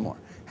pay you more.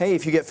 Hey,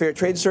 if you get fair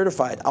trade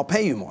certified, I'll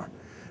pay you more.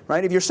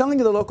 Right? If you're selling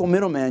to the local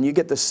middleman, you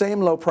get the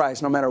same low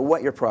price no matter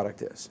what your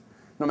product is,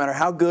 no matter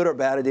how good or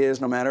bad it is,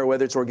 no matter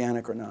whether it's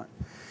organic or not.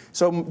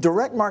 So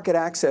direct market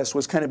access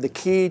was kind of the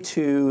key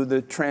to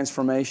the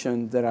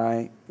transformation that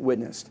I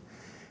witnessed.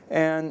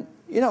 And,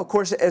 of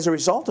course, as a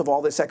result of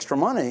all this extra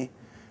money,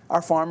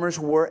 our farmers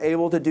were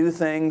able to do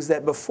things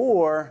that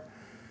before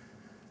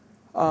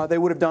they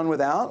would have done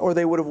without, or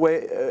they would have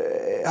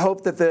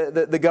hoped that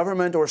the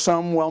government or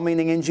some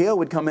well-meaning NGO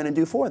would come in and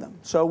do for them.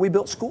 So we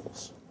built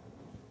schools.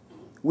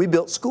 We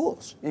built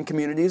schools in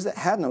communities that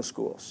had no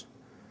schools.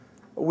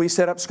 We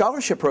set up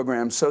scholarship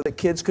programs so that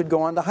kids could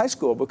go on to high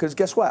school, because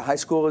guess what? High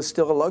school is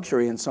still a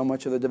luxury in so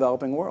much of the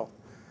developing world.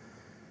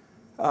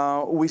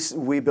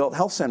 We built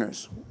health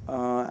centers.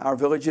 Our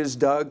villages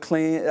dug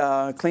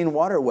clean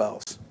water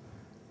wells.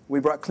 We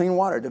brought clean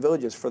water to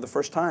villages for the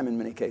first time in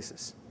many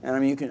cases. And I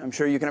mean, I'm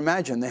sure you can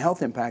imagine the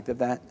health impact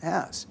that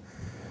has.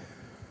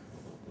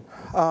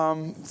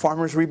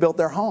 Farmers rebuilt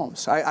their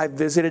homes. I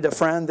visited a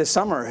friend this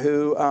summer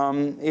who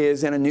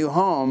is in a new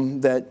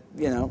home that,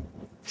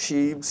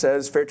 she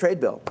says fair trade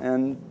built.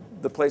 And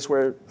the place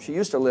where she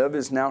used to live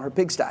is now her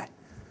pigsty.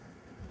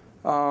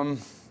 An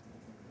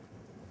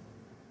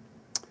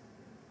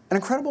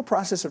incredible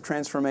process of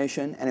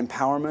transformation and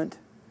empowerment.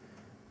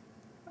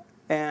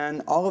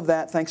 And all of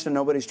that thanks to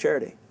nobody's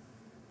charity,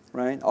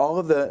 right? All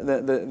of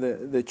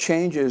the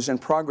changes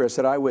and progress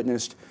that I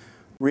witnessed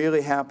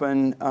really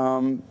happened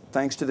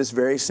thanks to this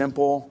very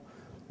simple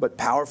but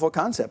powerful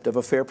concept of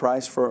a fair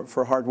price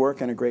for hard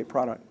work and a great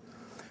product.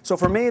 So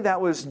for me,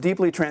 that was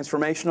deeply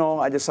transformational.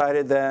 I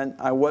decided that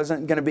I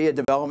wasn't going to be a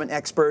development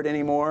expert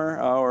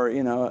anymore, or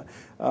a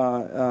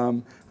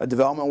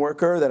development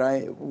worker, that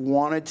I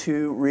wanted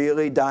to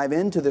really dive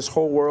into this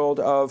whole world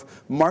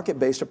of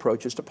market-based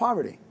approaches to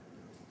poverty.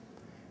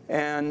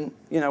 And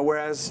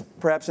whereas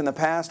perhaps in the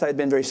past I had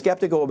been very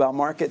skeptical about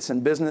markets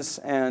and business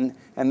and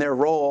their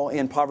role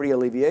in poverty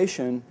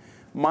alleviation,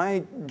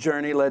 my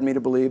journey led me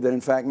to believe that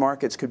in fact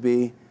markets could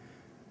be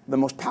the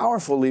most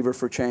powerful lever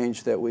for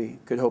change that we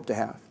could hope to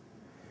have.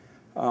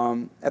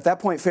 At that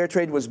point, fair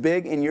trade was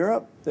big in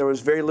Europe. There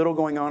was very little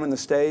going on in the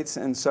States,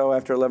 and so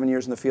after 11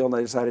 years in the field,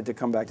 I decided to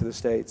come back to the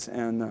States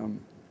and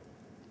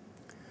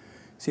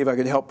see if I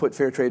could help put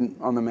fair trade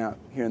on the map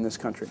here in this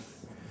country.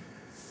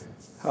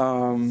 We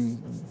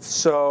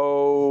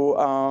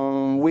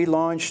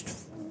launched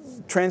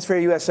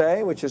Transfair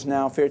USA, which is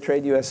now Fair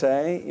Trade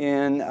USA,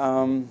 in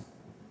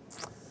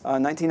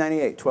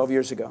 1998, 12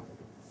 years ago.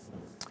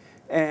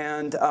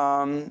 And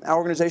our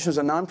organization is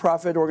a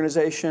nonprofit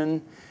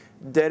organization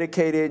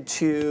dedicated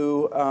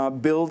to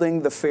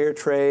building the fair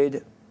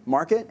trade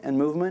market and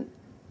movement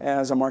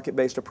as a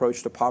market-based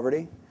approach to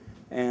poverty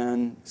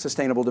and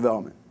sustainable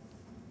development.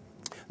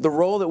 The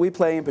role that we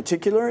play in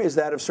particular is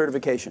that of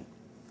certification.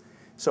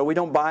 So we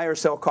don't buy or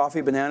sell coffee,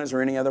 bananas,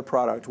 or any other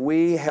product.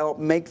 We help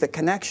make the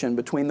connection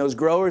between those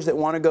growers that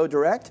want to go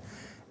direct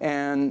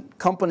and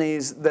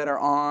companies that are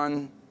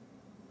on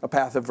a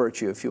path of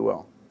virtue, if you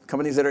will.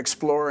 Companies that are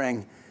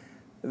exploring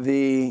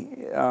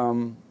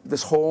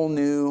this whole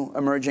new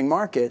emerging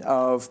market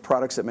of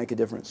products that make a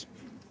difference.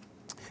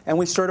 And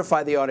we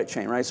certify the audit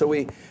chain, right? So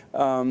we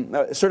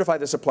certify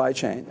the supply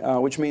chain,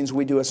 which means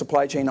we do a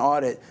supply chain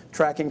audit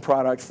tracking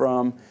product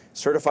from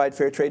certified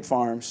fair trade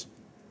farms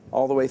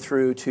all the way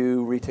through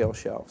to retail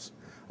shelves.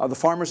 The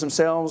farmers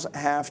themselves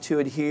have to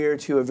adhere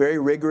to a very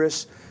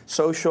rigorous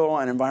social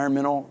and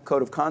environmental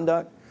code of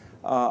conduct.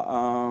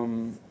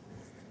 The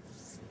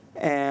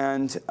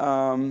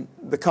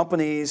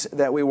companies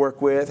that we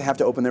work with have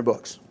to open their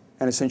books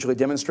and essentially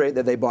demonstrate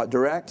that they bought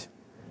direct,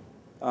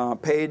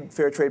 paid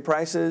fair trade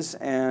prices,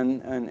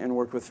 and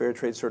worked with fair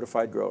trade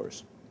certified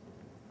growers.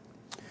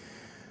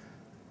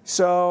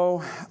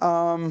 So,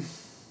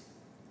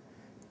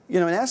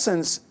 in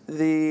essence,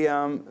 the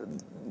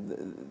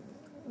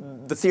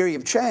theory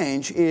of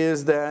change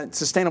is that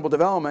sustainable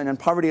development and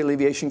poverty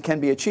alleviation can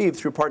be achieved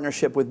through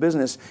partnership with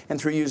business and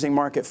through using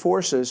market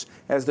forces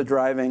as the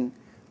driving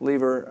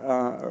lever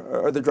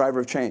or the driver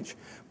of change.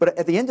 But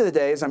at the end of the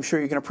day, as I'm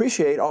sure you can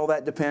appreciate, all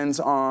that depends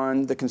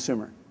on the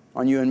consumer,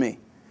 on you and me.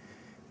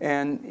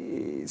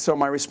 And so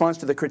my response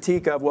to the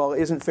critique of, well,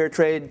 isn't fair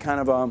trade kind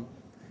of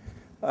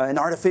an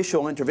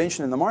artificial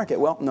intervention in the market?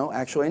 Well, no,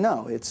 actually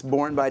no. It's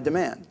born by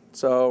demand.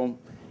 So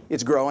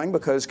it's growing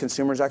because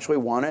consumers actually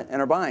want it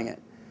and are buying it.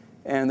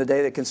 And the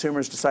day that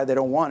consumers decide they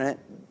don't want it,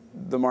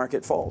 the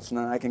market falls.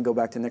 Now I can go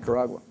back to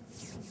Nicaragua.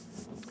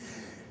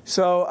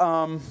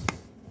 So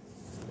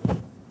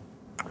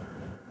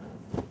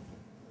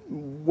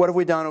what have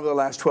we done over the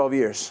last 12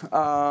 years?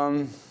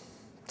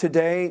 To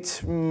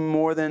date,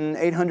 more than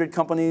 800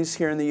 companies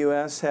here in the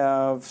U.S.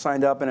 have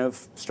signed up and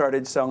have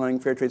started selling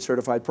fair trade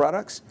certified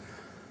products.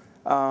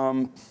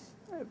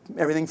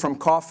 Everything from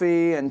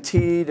coffee and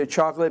tea to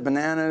chocolate,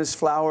 bananas,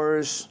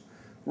 flowers,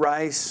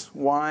 rice,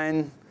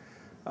 wine.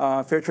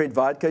 Fair trade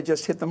vodka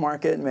just hit the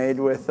market, made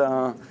with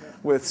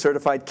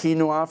certified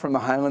quinoa from the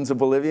highlands of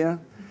Bolivia,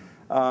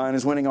 and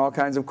is winning all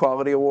kinds of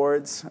quality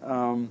awards,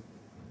 and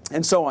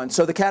so on.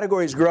 So the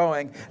category is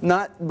growing,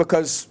 not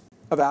because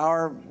of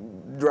our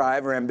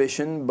drive or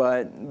ambition,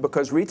 but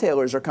because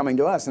retailers are coming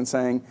to us and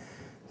saying,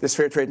 this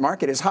fair trade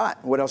market is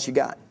hot. What else you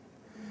got?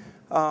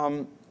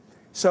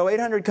 So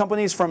 800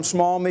 companies, from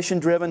small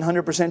mission-driven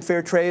 100%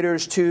 fair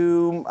traders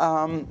to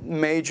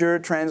major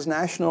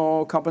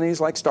transnational companies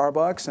like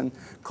Starbucks and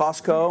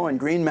Costco and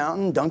Green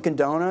Mountain, Dunkin'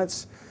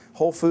 Donuts,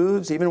 Whole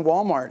Foods, even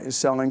Walmart is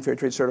selling fair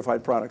trade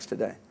certified products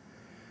today.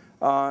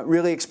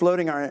 Really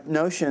exploding our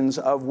notions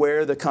of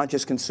where the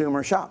conscious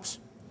consumer shops.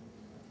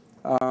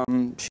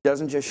 She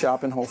doesn't just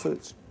shop in Whole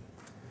Foods.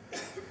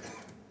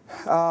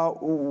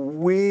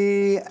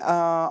 We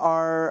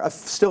are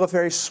still a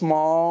very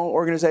small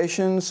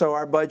organization, so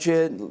our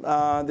budget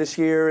this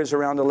year is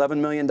around $11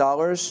 million.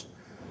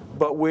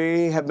 But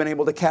we have been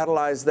able to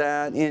catalyze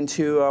that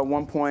into a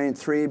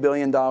 $1.3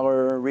 billion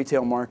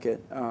retail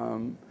market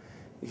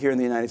here in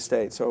the United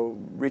States. So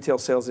retail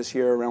sales this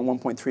year around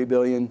 $1.3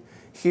 billion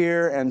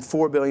here and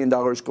 $4 billion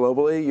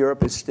globally.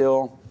 Europe is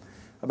still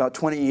about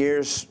 20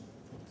 years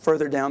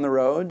further down the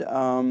road,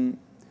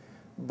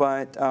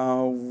 but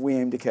we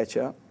aim to catch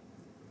up.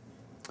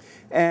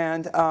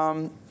 And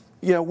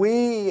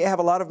we have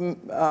a lot of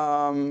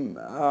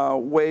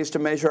ways to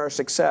measure our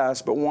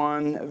success, but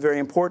one very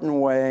important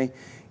way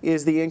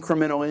is the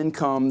incremental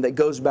income that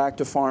goes back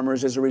to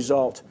farmers as a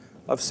result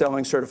of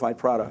selling certified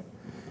product.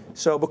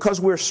 So because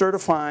we're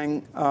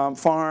certifying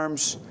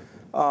farms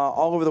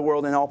all over the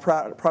world in all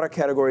product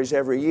categories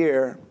every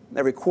year,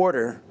 every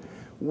quarter,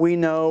 we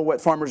know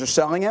what farmers are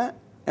selling at,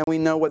 and we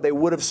know what they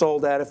would have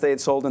sold at if they had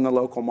sold in the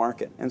local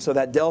market. And so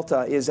that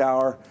delta is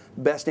our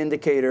best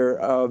indicator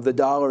of the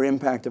dollar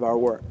impact of our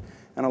work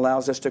and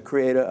allows us to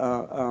create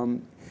a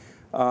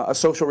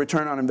social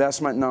return on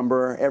investment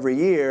number every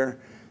year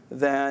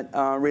that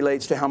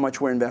relates to how much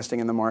we're investing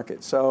in the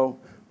market. So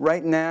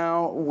right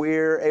now,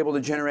 we're able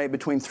to generate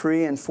between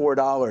 $3 and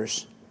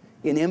 $4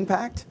 in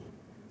impact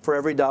for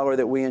every dollar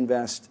that we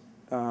invest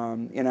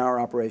in our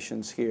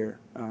operations here.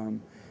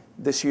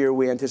 This year,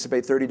 we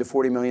anticipate $30 to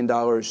 $40 million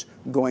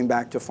going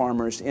back to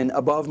farmers in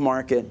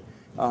above-market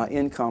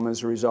income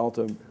as a result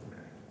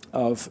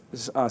of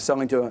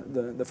selling to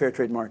the fair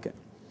trade market.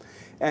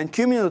 And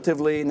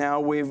cumulatively, now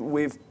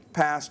we've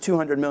passed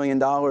 $200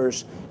 million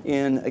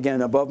in,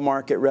 again,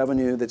 above-market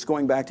revenue that's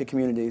going back to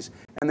communities,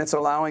 and that's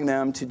allowing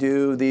them to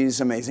do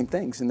these amazing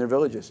things in their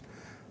villages.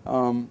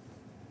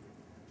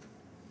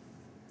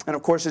 And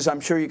of course, as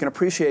I'm sure you can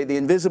appreciate, the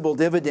invisible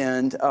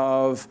dividend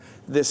of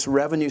this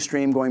revenue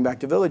stream going back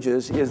to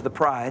villages is the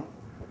pride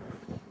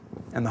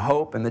and the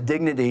hope and the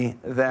dignity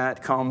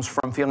that comes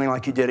from feeling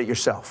like you did it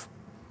yourself,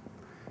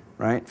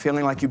 right?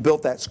 Feeling like you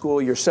built that school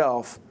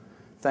yourself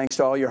thanks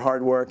to all your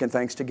hard work and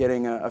thanks to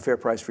getting a fair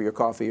price for your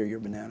coffee or your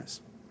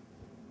bananas.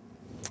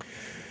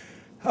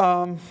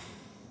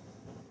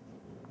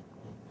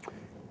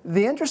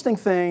 The interesting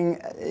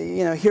thing,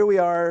 here we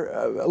are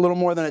a little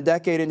more than a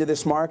decade into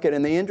this market,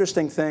 and the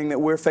interesting thing that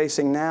we're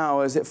facing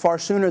now is that far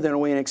sooner than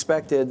we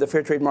expected, the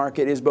fair trade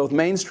market is both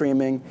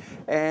mainstreaming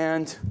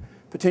and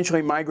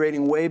potentially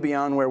migrating way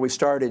beyond where we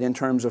started in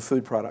terms of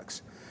food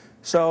products.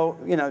 So,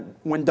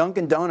 when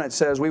Dunkin' Donuts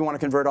says we want to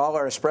convert all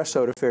our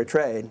espresso to fair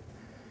trade,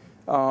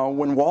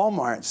 when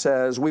Walmart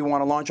says we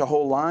want to launch a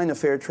whole line of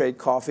fair trade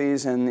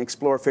coffees and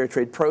explore fair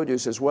trade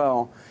produce as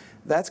well,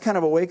 that's kind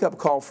of a wake-up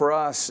call for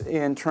us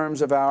in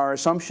terms of our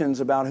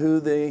assumptions about who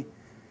the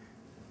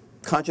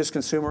conscious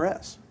consumer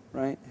is,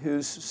 right?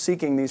 Who's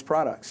seeking these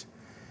products.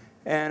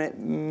 And it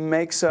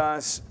makes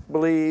us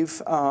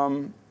believe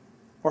or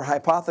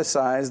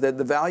hypothesize that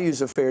the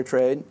values of fair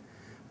trade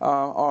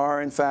are,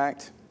 in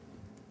fact,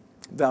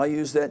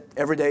 values that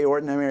everyday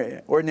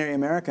ordinary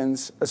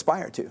Americans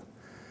aspire to.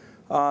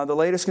 The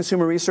latest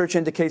consumer research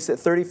indicates that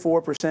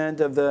 34%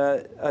 of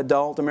the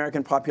adult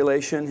American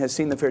population has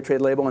seen the fair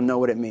trade label and know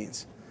what it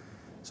means.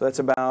 So that's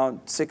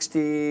about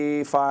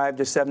 65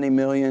 to 70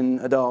 million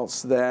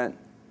adults that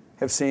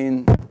have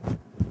seen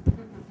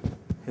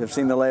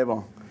the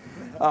label.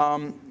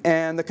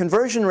 And the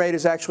conversion rate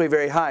is actually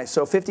very high.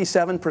 So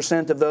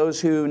 57% of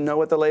those who know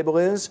what the label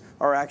is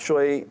are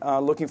actually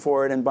looking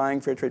for it and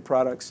buying fair trade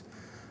products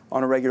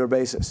on a regular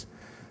basis.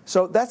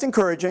 So that's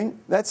encouraging.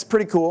 That's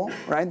pretty cool,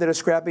 right? That a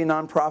scrappy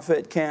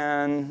nonprofit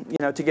can,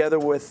 together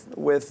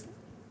with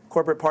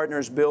corporate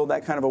partners, build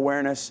that kind of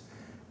awareness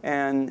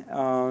and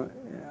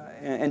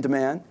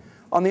demand.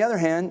 On the other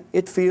hand,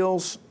 it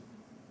feels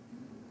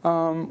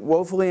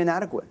woefully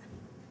inadequate.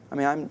 I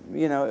mean,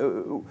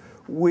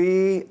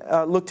 we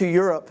look to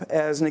Europe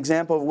as an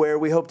example of where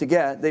we hope to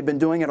get. They've been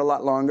doing it a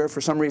lot longer.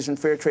 For some reason,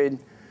 fair trade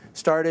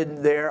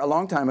started there a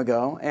long time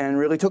ago and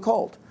really took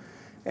hold.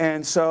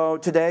 And so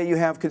today you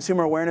have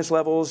consumer awareness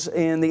levels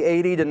in the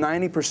 80 to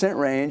 90%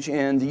 range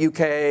in the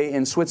UK,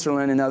 in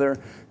Switzerland, and other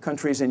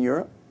countries in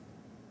Europe.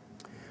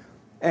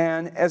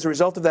 And as a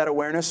result of that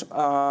awareness,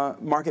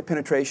 market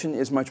penetration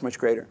is much, much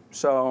greater.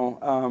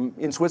 So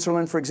in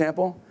Switzerland, for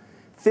example,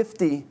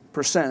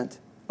 50%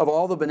 of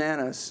all the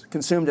bananas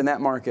consumed in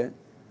that market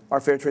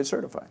are fair trade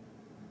certified.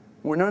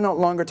 We're no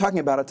longer talking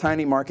about a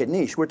tiny market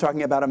niche. We're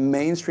talking about a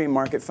mainstream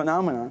market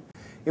phenomenon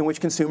in which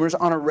consumers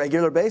on a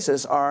regular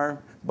basis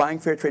are buying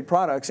fair trade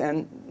products,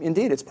 and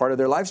indeed it's part of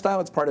their lifestyle,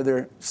 it's part of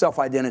their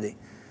self-identity.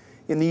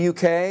 In the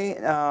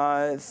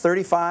UK,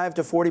 35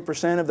 to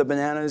 40% of the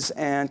bananas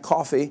and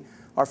coffee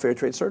are fair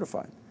trade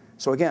certified.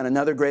 So again,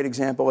 another great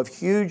example of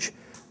huge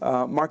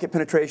market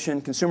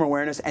penetration, consumer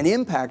awareness, and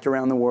impact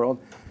around the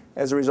world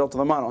as a result of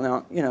the model.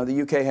 Now,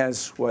 the UK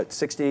has,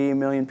 60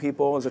 million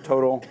people as a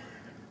total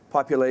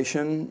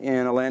population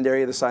in a land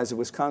area the size of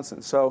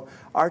Wisconsin. So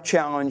our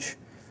challenge,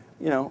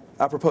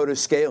 apropos to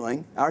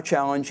scaling, our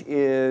challenge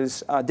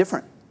is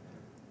different.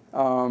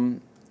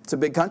 It's a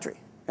big country,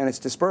 and it's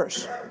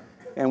dispersed.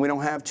 And we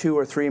don't have 2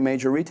 or 3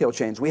 major retail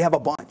chains. We have a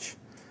bunch.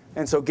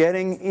 And so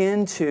getting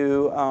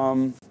into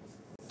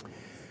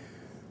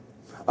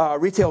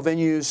retail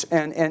venues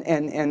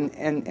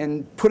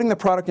and putting the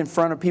product in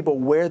front of people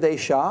where they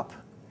shop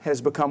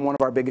has become one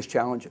of our biggest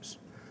challenges.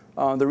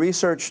 The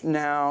research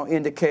now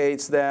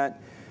indicates that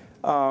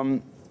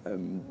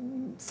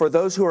for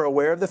those who are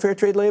aware of the fair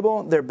trade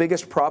label, their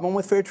biggest problem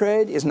with fair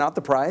trade is not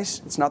the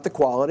price, it's not the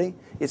quality,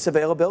 it's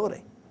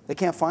availability. They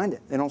can't find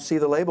it. They don't see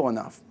the label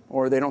enough,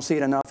 or they don't see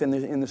it enough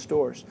in the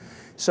stores.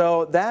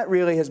 So that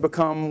really has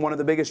become one of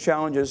the biggest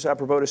challenges,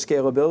 apropos to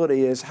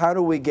scalability, is how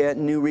do we get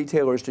new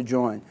retailers to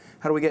join?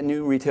 How do we get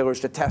new retailers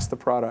to test the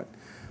product?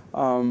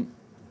 And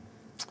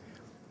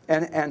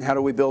how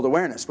do we build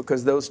awareness?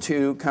 Because those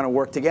two kind of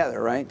work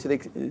together, right? To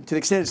the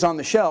extent it's on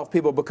the shelf,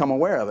 people become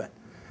aware of it.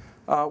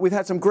 We've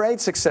had some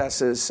great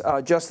successes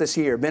just this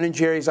year. Ben &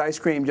 Jerry's ice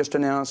cream just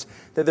announced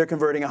that they're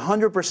converting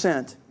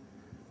 100%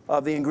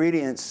 of the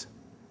ingredients,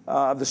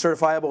 of the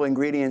certifiable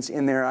ingredients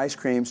in their ice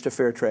creams to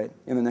fair trade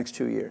in the next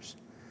 2 years.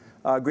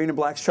 Green and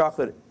Black's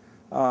chocolate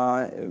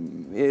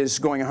is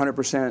going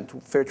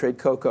 100% fair trade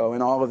cocoa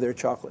in all of their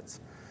chocolates.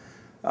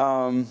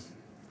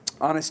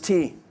 Honest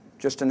Tea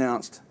just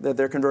announced that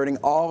they're converting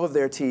all of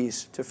their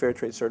teas to fair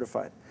trade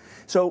certified.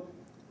 So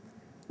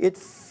it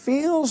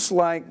feels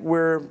like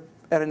we're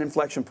at an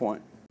inflection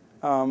point.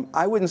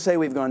 I wouldn't say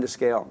we've gone to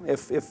scale.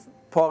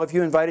 Paul, if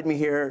you invited me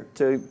here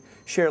to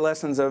share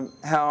lessons of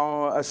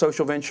how a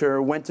social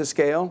venture went to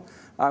scale,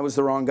 I was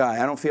the wrong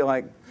guy. I don't feel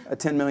like a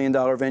 $10 million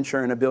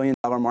venture in a $1 billion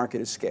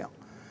market is scale.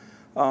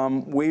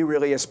 We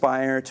really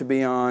aspire to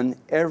be on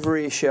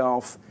every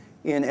shelf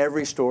in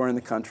every store in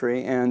the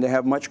country and to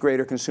have much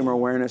greater consumer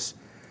awareness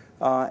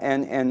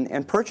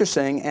and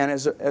purchasing, and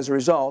as a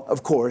result,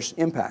 of course,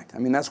 impact. I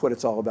mean, that's what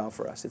it's all about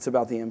for us. It's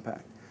about the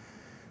impact.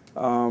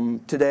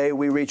 Today,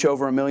 we reach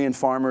over 1 million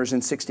farmers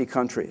in 60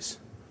 countries.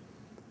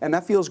 And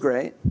that feels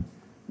great,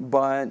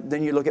 but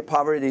then you look at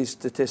poverty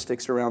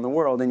statistics around the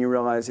world and you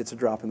realize it's a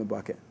drop in the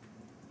bucket.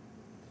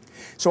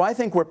 So I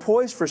think we're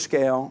poised for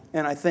scale,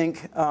 and I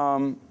think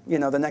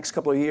the next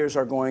couple of years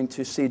are going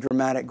to see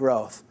dramatic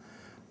growth.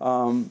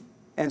 And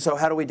so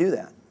how do we do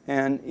that?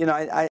 And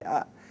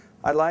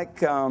I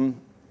like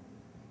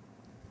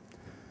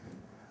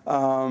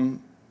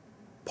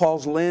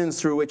Paul's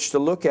lens through which to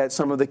look at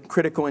some of the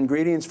critical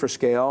ingredients for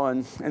scale,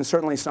 and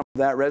certainly some of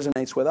that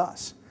resonates with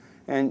us.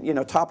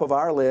 And top of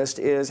our list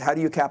is, how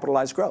do you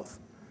capitalize growth?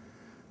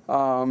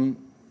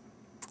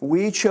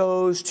 We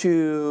chose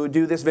to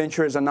do this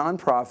venture as a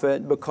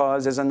nonprofit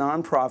because as a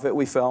nonprofit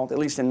we felt, at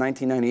least in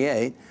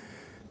 1998,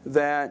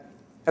 that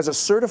as a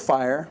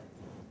certifier,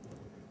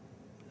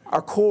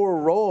 our core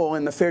role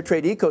in the fair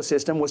trade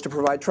ecosystem was to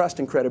provide trust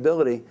and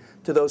credibility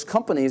to those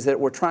companies that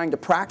were trying to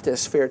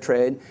practice fair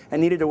trade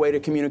and needed a way to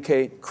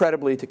communicate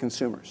credibly to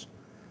consumers.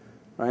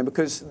 Right?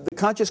 Because the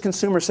conscious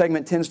consumer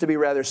segment tends to be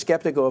rather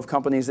skeptical of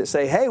companies that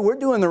say, hey, we're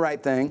doing the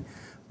right thing,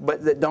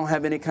 but that don't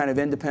have any kind of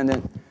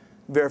independent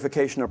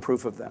verification or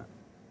proof of that.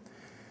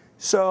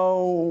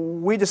 So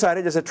we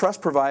decided as a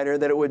trust provider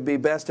that it would be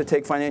best to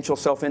take financial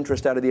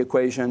self-interest out of the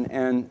equation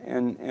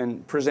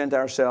and present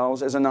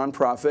ourselves as a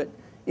nonprofit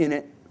in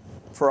it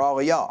for all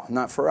of y'all,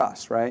 not for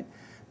us, right?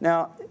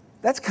 Now,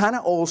 that's kind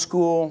of old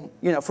school,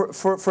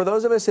 for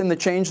those of us in the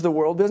change the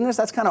world business,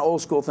 that's kind of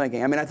old school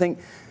thinking. I mean, I think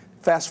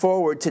fast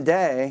forward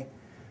today,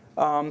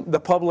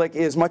 the public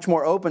is much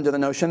more open to the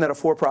notion that a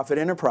for-profit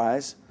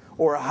enterprise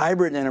or a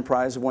hybrid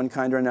enterprise of one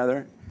kind or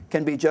another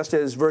can be just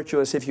as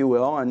virtuous, if you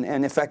will,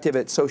 and effective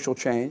at social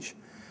change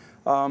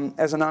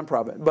as a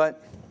nonprofit.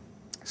 But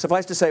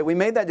suffice to say, we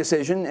made that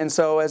decision, and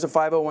so as a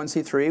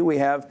 501c3, we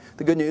have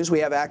the good news, we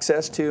have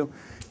access to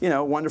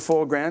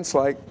wonderful grants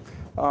like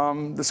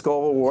the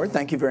Skoll Award.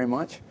 Thank you very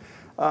much.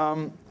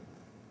 But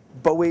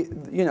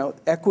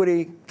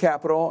equity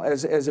capital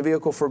as a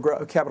vehicle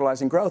for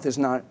capitalizing growth is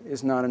not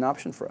an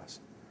option for us.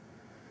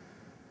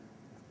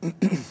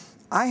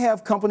 I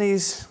have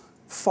companies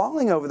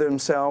falling over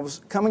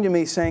themselves, coming to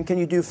me saying, can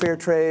you do fair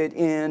trade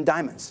in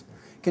diamonds?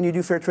 Can you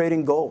do fair trade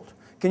in gold?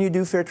 Can you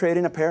do fair trade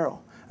in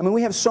apparel? I mean,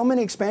 we have so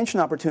many expansion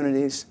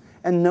opportunities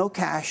and no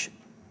cash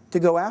to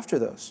go after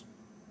those.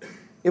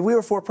 If we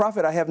were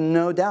for-profit, I have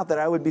no doubt that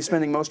I would be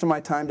spending most of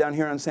my time down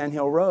here on Sand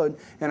Hill Road,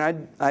 and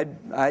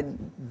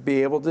I'd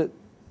be able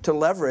to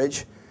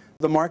leverage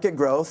the market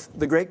growth,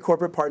 the great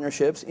corporate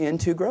partnerships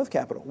into growth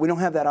capital. We don't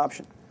have that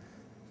option,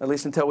 at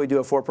least until we do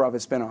a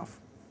for-profit spinoff.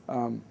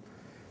 And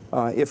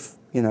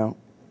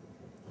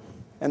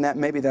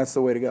maybe that's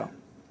the way to go.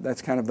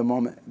 That's kind of the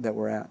moment that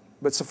we're at.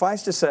 But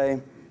suffice to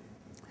say,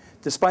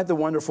 despite the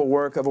wonderful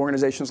work of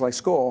organizations like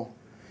Skoll,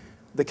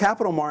 the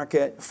capital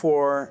market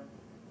for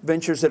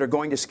ventures that are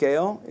going to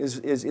scale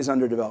is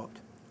underdeveloped.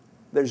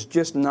 There's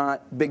just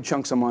not big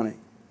chunks of money,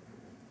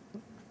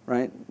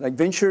 right? Like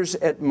ventures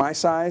at my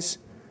size,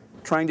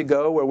 trying to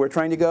go where we're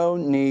trying to go,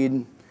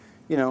 need,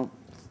 $5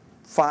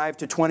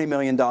 to $20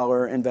 million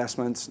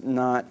investments,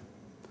 not,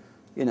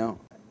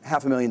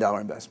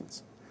 $500,000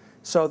 investments.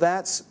 So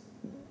that's,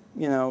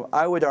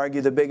 I would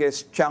argue the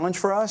biggest challenge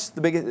for us,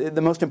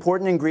 the most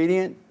important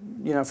ingredient,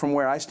 from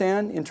where I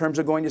stand in terms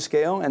of going to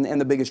scale,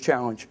 and the biggest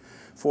challenge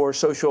for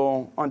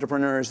social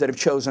entrepreneurs that have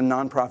chosen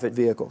nonprofit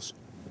vehicles.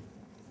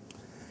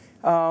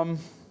 On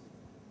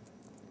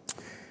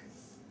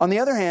the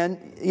other hand,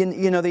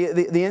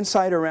 the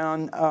insight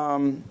around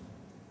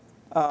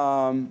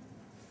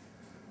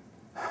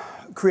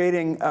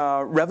creating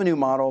revenue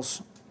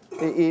models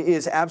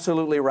is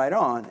absolutely right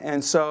on.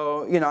 And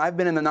so, I've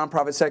been in the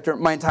nonprofit sector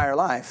my entire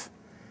life.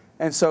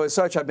 And so as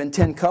such, I've been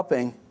tin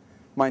cupping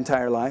my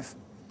entire life.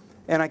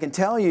 And I can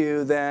tell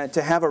you that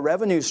to have a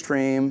revenue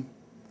stream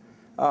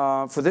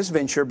for this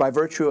venture by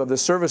virtue of the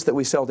service that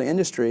we sell to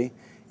industry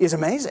is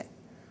amazing,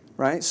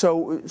 right?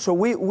 So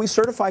we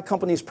certify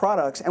companies'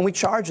 products and we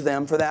charge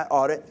them for that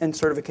audit and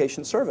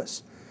certification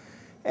service.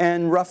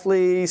 And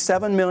roughly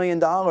 $7 million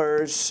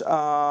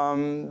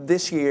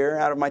this year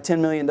out of my $10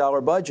 million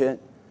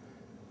budget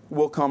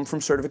will come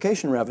from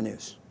certification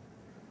revenues.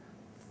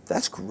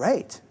 That's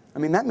great. I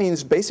mean, that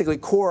means basically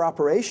core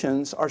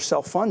operations are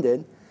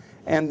self-funded,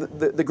 and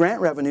the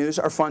grant revenues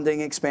are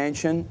funding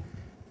expansion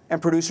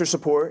and producer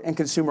support and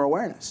consumer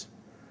awareness.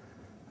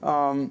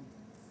 And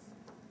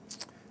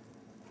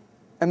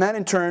that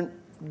in turn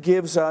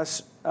gives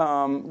us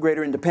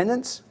greater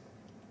independence,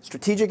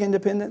 strategic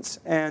independence,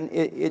 and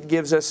it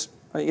gives us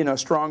a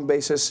strong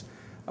basis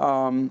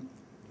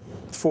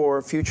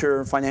for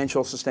future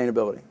financial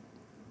sustainability.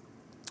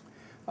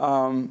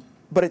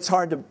 But it's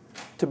hard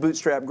to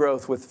bootstrap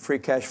growth with free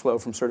cash flow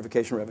from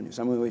certification revenues.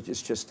 I mean,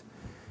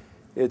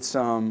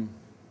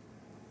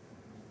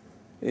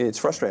 it's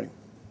frustrating.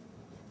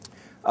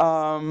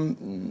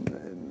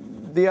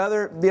 The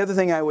other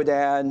thing I would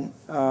add,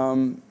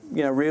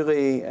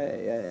 really,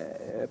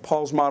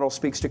 Paul's model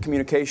speaks to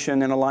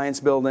communication and alliance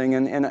building,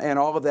 and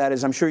all of that,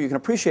 as I'm sure you can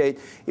appreciate,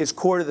 is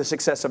core to the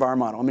success of our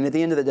model. I mean, at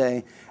the end of the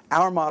day,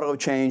 our model of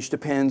change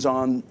depends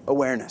on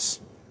awareness,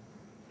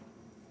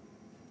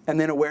 and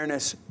then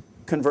awareness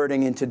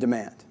converting into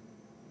demand,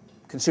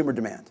 consumer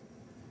demand.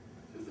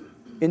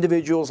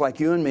 Individuals like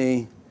you and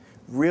me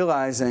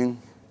realizing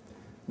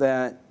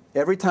that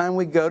every time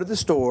we go to the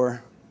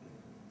store,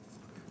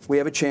 we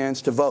have a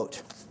chance to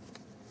vote.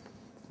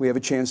 We have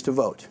a chance to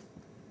vote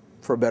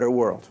for a better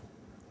world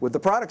with the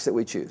products that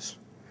we choose.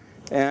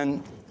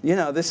 And,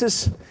 this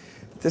is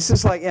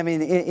like, I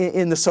mean,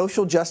 in the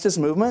social justice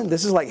movement,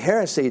 this is like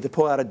heresy to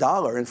pull out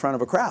 $1 in front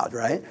of a crowd,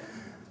 right?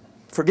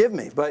 Forgive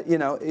me, but,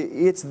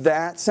 it's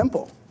that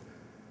simple.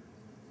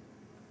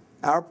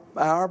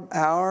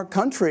 Our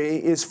country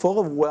is full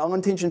of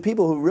well-intentioned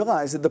people who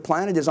realize that the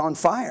planet is on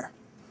fire.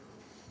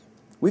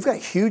 We've got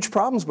huge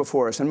problems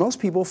before us, and most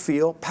people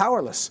feel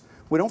powerless.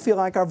 We don't feel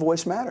like our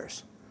voice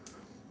matters.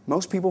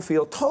 Most people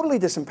feel totally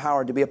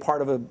disempowered to be a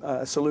part of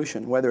a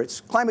solution, whether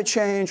it's climate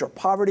change or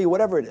poverty,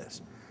 whatever it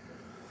is.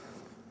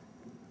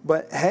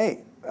 But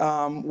hey,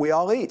 we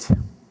all eat.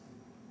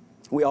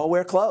 We all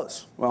wear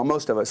clothes. Well,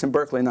 most of us. In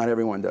Berkeley, not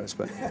everyone does,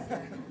 but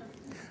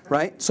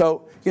right?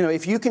 So,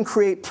 if you can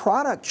create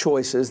product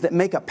choices that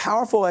make a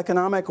powerful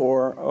economic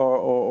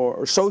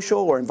or social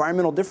or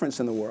environmental difference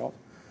in the world,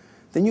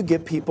 then you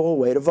give people a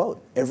way to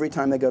vote every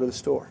time they go to the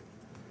store.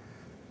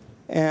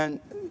 And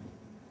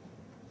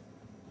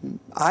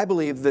I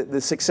believe that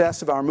the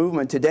success of our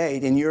movement to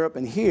date in Europe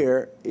and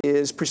here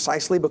is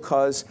precisely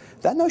because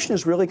that notion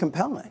is really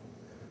compelling.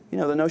 You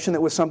know, the notion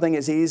that with something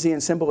as easy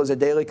and simple as a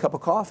daily cup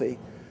of coffee,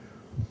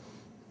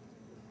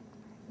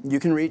 you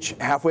can reach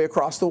halfway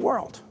across the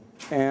world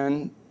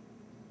and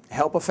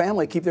help a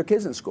family keep their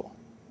kids in school.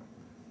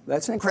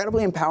 That's an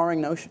incredibly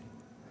empowering notion.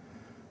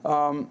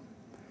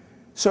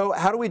 So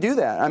how do we do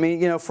that? I mean,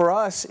 you know, for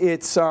us,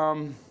 it's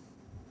not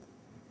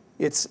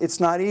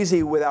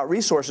easy without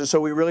resources, so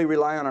we really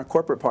rely on our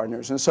corporate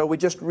partners. And so we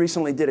just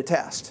recently did a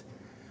test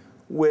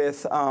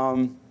with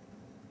an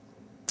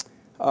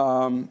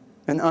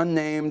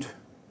unnamed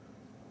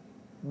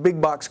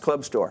big box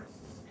club store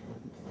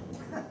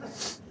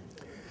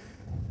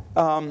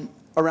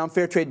around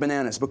fair trade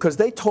bananas, because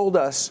they told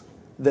us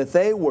that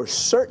they were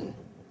certain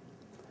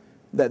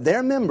that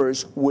their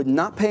members would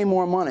not pay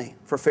more money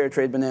for fair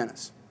trade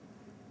bananas.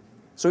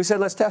 So we said,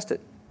 let's test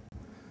it.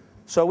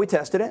 So we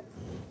tested it,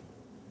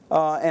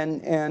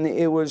 and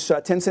it was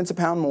 10 cents a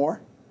pound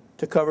more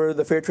to cover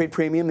the fair trade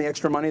premium, the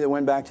extra money that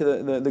went back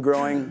to the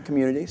growing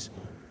communities.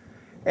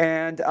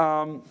 And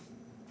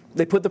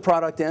they put the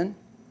product in,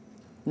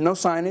 no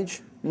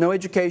signage, no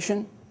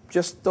education,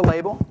 just the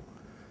label.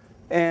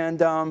 And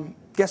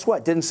guess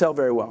what? Didn't sell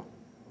very well.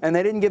 And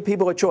they didn't give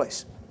people a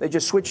choice. They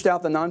just switched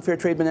out the non-fair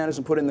trade bananas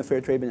and put in the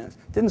fair trade bananas.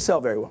 Didn't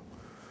sell very well.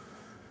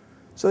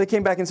 So they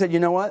came back and said, you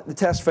know what? The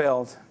test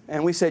failed.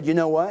 And we said, you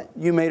know what?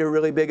 You made a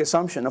really big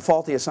assumption, a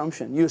faulty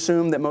assumption. You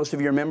assumed that most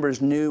of your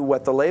members knew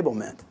what the label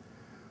meant.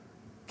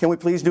 Can we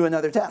please do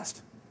another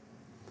test?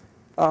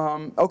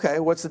 Okay,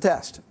 what's the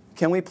test?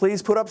 Can we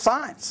please put up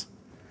signs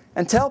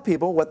and tell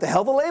people what the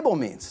hell the label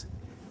means?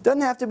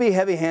 Doesn't have to be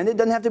heavy-handed,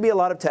 doesn't have to be a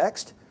lot of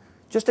text,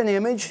 just an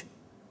image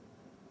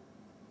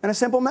and a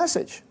simple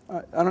message.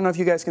 I don't know if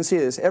you guys can see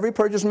this. Every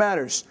purchase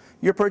matters.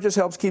 Your purchase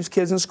helps keeps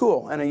kids in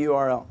school, and a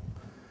URL.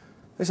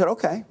 They said,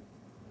 okay,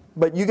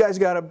 but you guys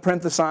got to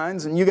print the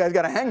signs and you guys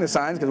got to hang the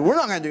signs because we're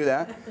not going to do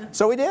that.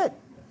 So we did.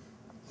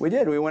 We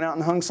did. We went out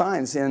and hung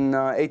signs in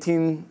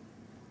 18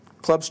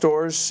 club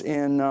stores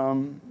in,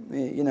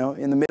 you know,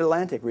 in the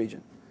Mid-Atlantic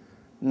region.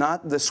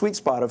 Not the sweet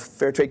spot of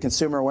fair trade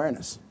consumer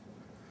awareness.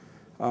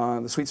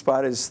 The sweet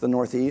spot is the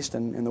Northeast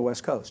and the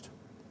West Coast.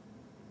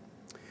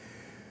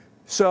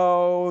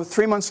 So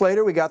 3 months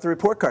later, we got the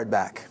report card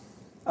back.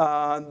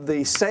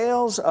 The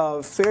sales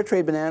of fair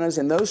trade bananas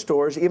in those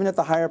stores, even at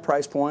the higher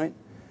price point,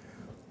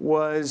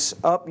 was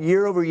up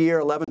year over year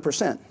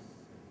 11%.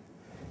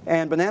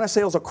 And banana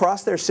sales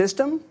across their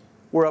system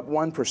were up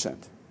 1%.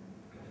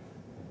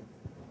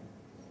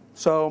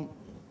 So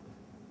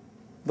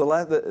the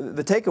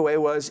takeaway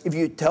was, if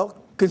you tell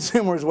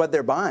consumers what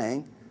they're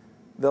buying,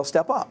 they'll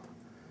step up.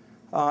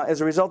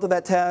 As a result of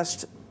that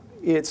test,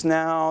 it's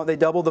now, they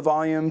doubled the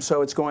volume,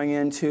 so it's going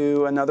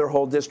into another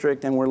whole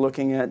district, and we're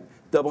looking at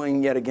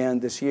doubling yet again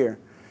this year.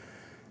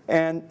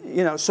 And,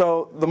 you know,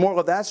 so the moral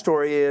of that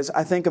story is,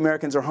 I think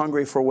Americans are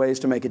hungry for ways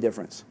to make a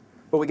difference.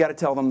 But we got to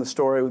tell them the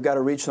story. We've got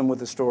to reach them with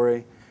the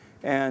story.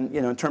 And,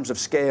 you know, in terms of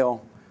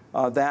scale,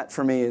 that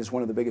for me is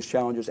one of the biggest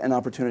challenges and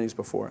opportunities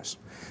before us.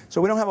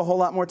 So we don't have a whole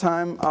lot more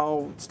time.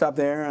 I'll stop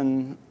there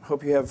and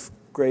hope you have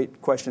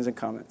great questions and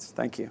comments.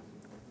 Thank you.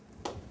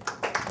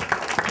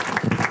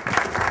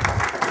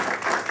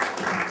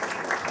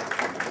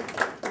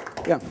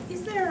 Yeah.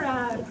 Is there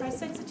price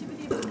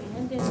sensitivity of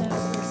demand in a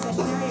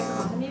recessionary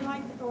economy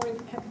like, or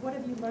what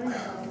have you learned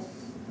about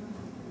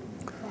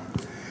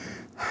that?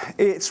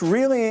 It's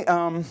really,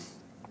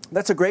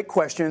 that's a great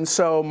question.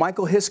 So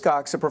Michael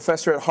Hiscox, a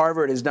professor at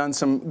Harvard, has done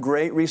some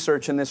great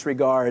research in this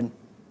regard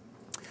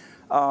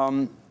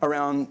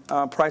around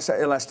price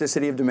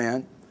elasticity of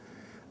demand,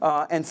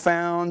 and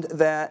found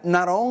that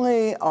not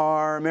only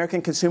are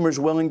American consumers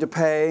willing to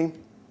pay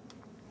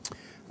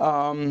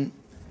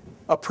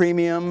a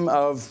premium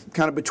of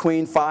kind of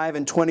between 5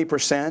 and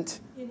 20%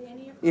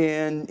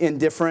 in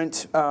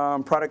different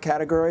product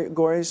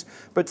categories,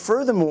 but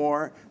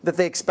furthermore, that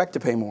they expect to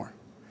pay more.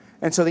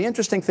 And so the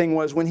interesting thing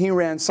was when he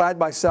ran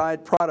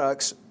side-by-side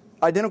products,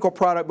 identical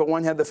product, but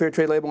one had the fair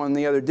trade label and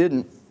the other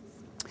didn't,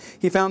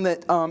 he found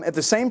that at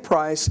the same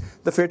price,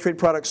 the fair trade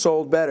product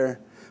sold better.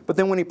 But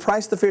then when he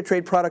priced the fair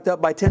trade product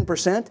up by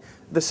 10%,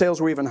 the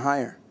sales were even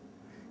higher,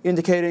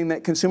 indicating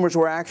that consumers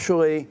were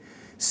actually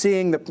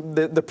seeing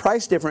the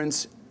price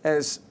difference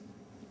as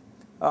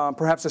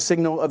perhaps a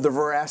signal of the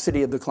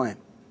veracity of the claim.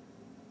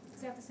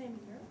 Is that the same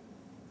here?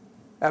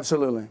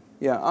 Absolutely,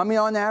 yeah. I mean,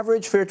 on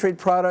average, fair trade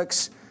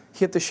products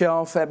hit the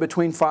shelf at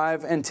between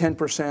 5 and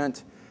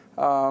 10%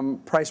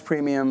 price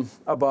premium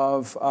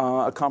above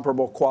a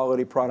comparable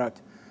quality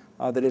product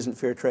that isn't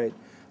fair trade.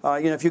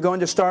 You know, if you go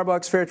into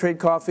Starbucks, fair trade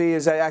coffee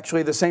is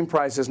actually the same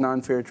price as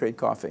non-fair trade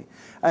coffee.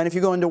 And if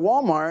you go into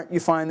Walmart, you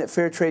find that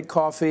fair trade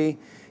coffee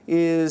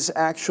is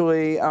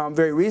actually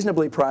very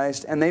reasonably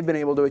priced, and they've been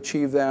able to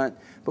achieve that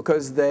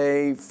because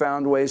they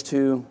found ways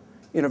to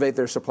innovate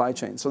their supply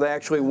chain. So they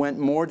actually went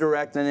more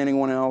direct than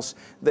anyone else.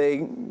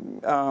 They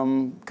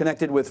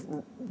connected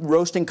with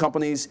roasting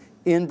companies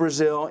in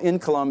Brazil, in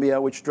Colombia,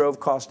 which drove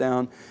costs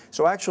down.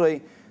 So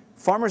actually,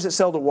 farmers that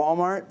sell to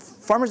Walmart,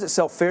 farmers that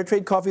sell fair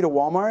trade coffee to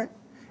Walmart,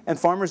 and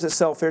farmers that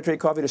sell fair trade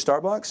coffee to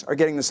Starbucks are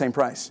getting the same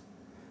price.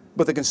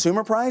 But the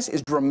consumer price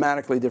is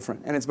dramatically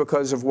different, and it's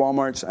because of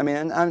Walmart's. I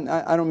mean,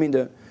 I don't mean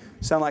to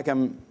sound like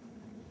I'm,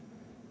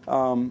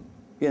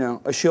 you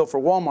know, a shill for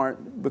Walmart,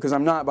 because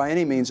I'm not by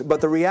any means.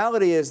 But the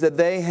reality is that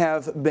they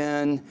have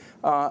been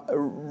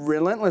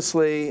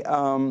relentlessly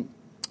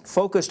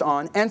focused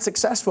on and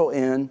successful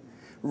in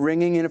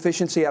wringing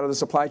inefficiency out of the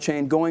supply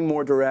chain, going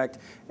more direct,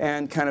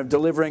 and kind of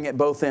delivering at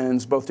both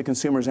ends, both to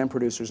consumers and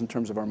producers in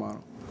terms of our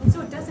model. And so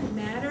it doesn't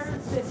matter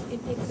if in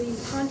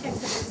the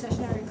context of a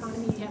recessionary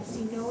economy, you have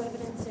seen no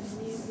evidence in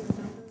any of your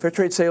numbers? Fair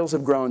trade sales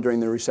have grown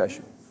during the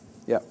recession.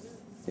 Yeah,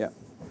 yeah,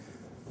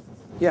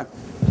 yeah.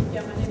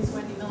 Yeah, my name is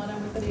Wendy Millen.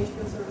 I'm with the Nature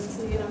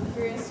Conservancy, and I'm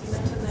curious, you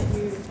mentioned that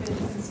you've been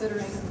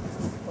considering,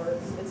 or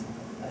it's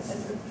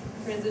a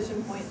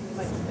transition point, and you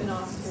might spin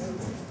off to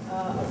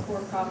a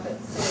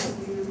for-profit. So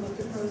have you looked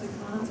at pros and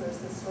cons, or is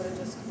this sort of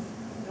just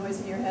noise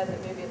in your head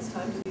that maybe it's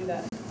time to do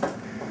that?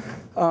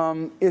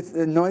 It's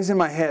the noise in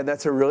my head.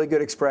 That's a really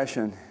good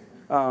expression.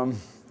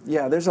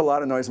 Yeah, there's a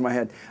lot of noise in my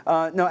head.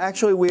 No,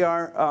 actually, we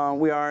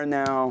are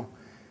now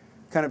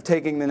kind of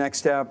taking the next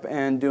step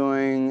and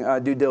doing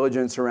due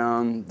diligence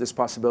around this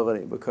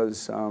possibility,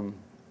 because, you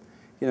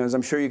know, as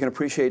I'm sure you can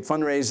appreciate,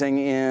 fundraising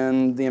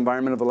in the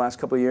environment of the last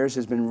couple of years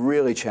has been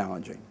really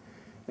challenging.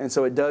 And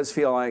so it does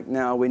feel like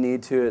now we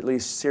need to at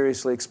least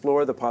seriously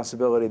explore the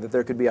possibility that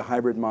there could be a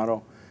hybrid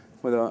model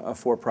with a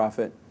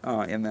for-profit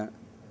in that.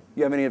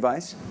 You have any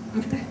advice?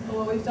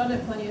 Well, we've done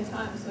it plenty of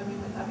times, so I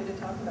mean, we're happy to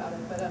talk about it.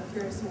 But I'm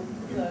curious,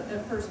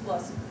 at first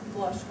blush,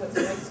 what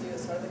strikes you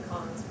as sort of the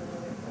cons for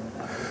moving forward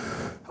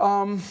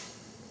with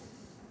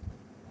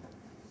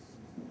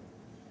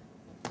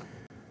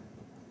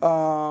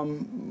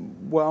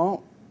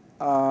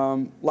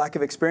that? Lack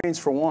of experience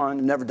for one.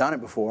 I've never done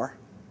it before.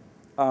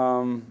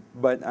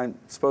 But I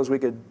suppose we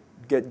could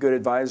get good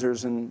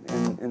advisors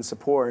and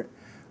support.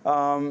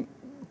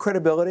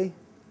 Credibility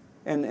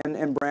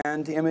and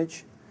brand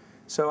image.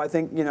 So I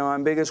think, you know, my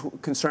biggest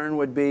concern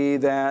would be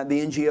that the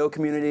NGO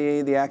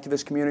community, the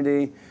activist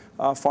community,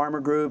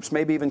 farmer groups,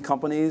 maybe even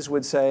companies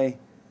would say,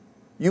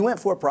 you went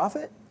for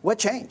profit? What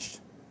changed?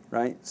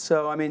 Right?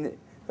 So, I mean,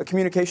 a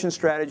communication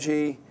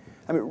strategy,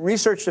 I mean,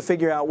 research to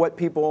figure out what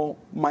people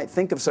might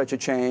think of such a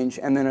change,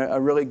 and then a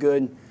really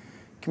good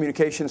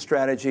communication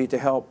strategy to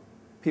help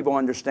people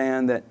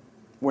understand that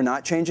we're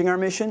not changing our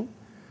mission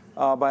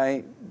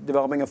by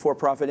developing a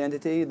for-profit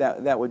entity.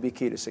 That would be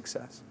key to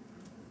success.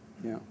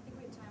 Yeah.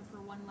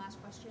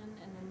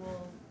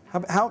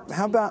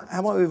 How about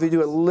if we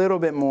do a little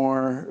bit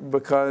more,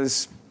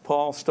 because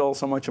Paul stole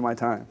so much of my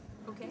time.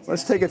 Okay.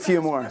 Let's take a few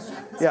more.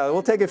 Yeah,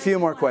 we'll take a few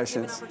more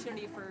questions. Give an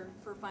opportunity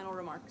for final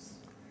remarks.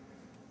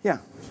 Yeah.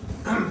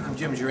 I'm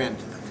Jim Durant.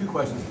 Two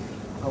questions.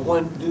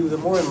 One, do the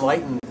more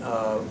enlightened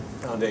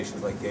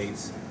foundations like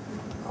Gates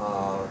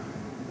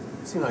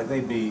seem like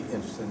they'd be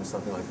interested in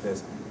something like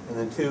this? And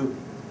then two,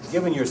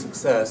 given your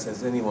success,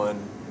 has anyone,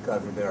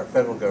 God forbid, our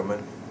federal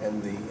government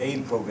and the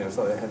aid programs,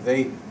 have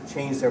they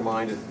changed their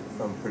mind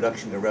from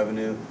production to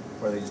revenue,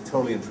 or are they just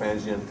totally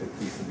intransigent to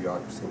keep the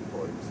bureaucracy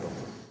employed and so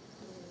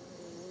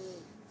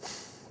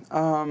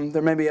forth?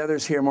 There may be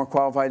others here more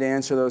qualified to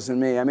answer those than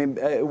me. I mean,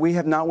 we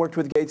have not worked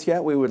with Gates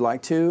yet. We would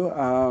like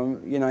to.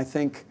 You know, I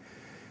think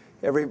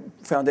every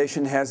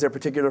foundation has their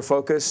particular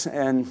focus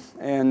and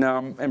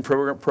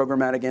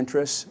programmatic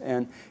interests.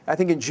 And I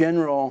think in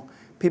general,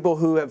 people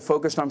who have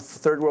focused on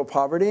third world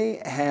poverty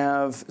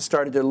have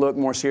started to look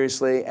more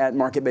seriously at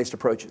market-based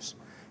approaches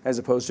as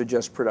opposed to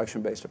just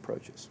production-based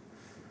approaches.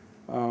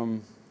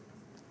 And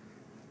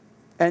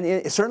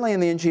certainly in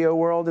the NGO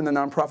world, in the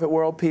nonprofit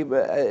world,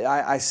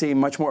 I see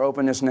much more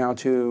openness now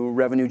to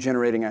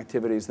revenue-generating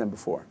activities than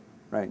before.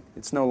 Right?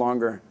 It's no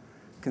longer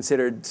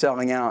considered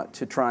selling out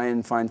to try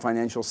and find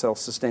financial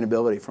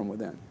self-sustainability from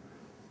within.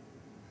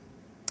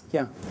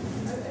 Yeah.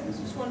 I was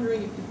just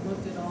wondering if you've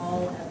looked at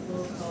all at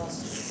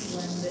low-cost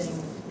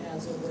lending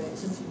as a way,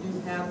 since you do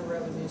have a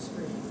revenue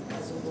stream,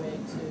 as a way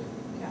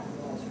to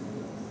capitalize your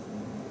growth.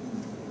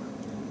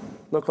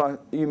 Low-cost,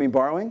 you mean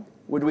borrowing?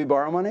 Would we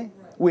borrow money?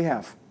 Right. We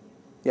have.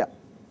 Yeah,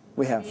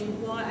 we have. I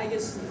mean, well, I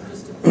guess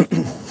just to push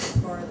that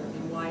farther, I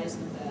mean, why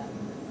isn't that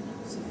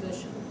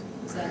sufficient?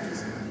 Is that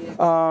just the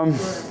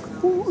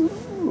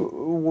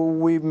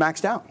we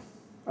maxed out.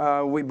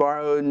 We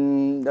borrowed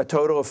a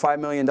total of $5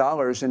 million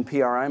in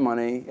PRI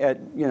money at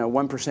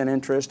 1%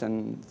 interest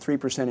and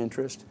 3%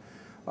 interest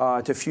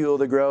to fuel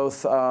the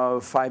growth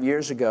of 5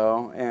 years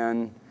ago,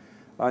 and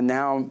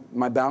now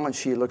my balance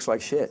sheet looks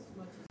like shit.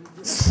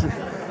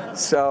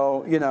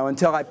 So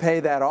until I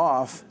pay that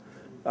off,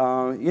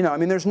 I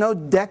mean, there's no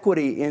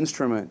dequity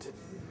instrument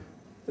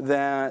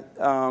that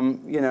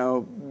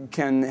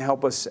can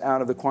help us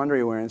out of the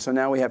quandary we're in. So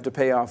now we have to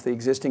pay off the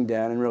existing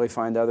debt and really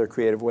find other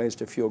creative ways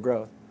to fuel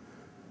growth.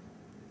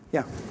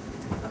 Yeah.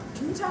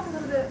 Can you talk a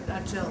little bit,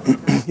 Jill?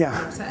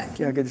 Yeah,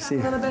 good to see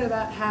you. A little bit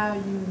about how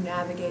you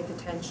navigate the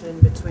tension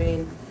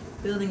between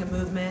building a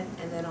movement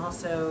and then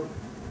also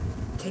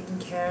taking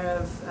care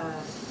of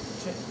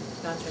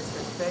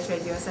Fair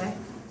Trade USA?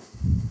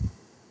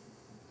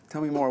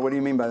 Tell me more. What do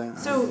you mean by that?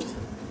 So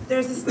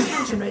there's this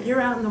tension, right?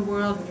 You're out in the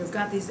world and you've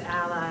got these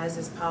allies,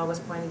 as Paul was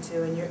pointing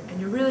to, and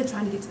you're really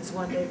trying to get to this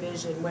one-day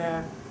vision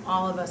where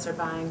all of us are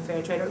buying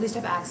fair trade, or at least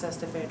have access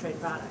to fair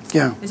trade products.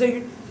 Yeah. And so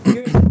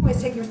you're in some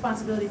ways taking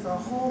responsibility for a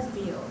whole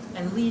field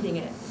and leading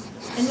it.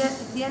 And yet,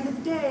 at the end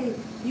of the day,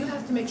 you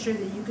have to make sure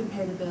that you can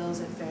pay the bills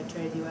at Fair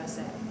Trade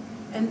USA.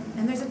 And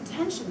there's a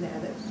tension there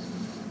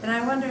and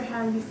I wonder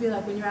how you feel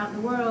like when you're out in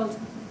the world,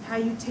 how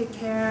you take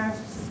care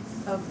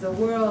of the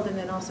world and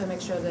then also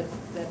make sure that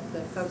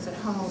the folks at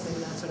home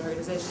in that sort of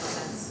organizational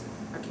sense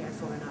are cared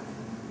for enough.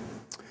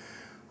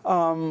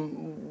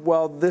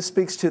 Well, this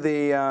speaks to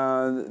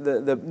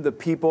the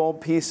people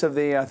piece of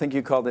the, I think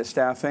you called it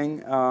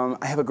staffing.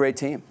 I have a great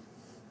team.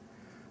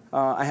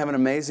 I have an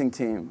amazing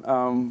team.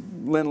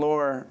 Lynn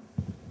Lohr,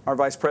 our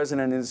vice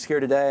president, is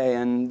here today,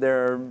 and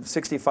there are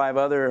 65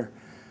 other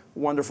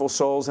wonderful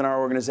souls in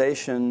our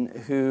organization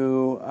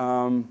who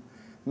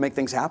make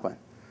things happen.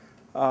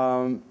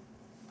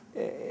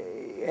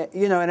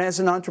 You know, and as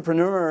an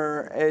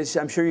entrepreneur, as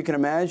I'm sure you can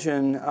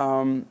imagine,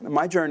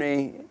 my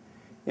journey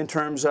in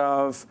terms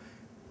of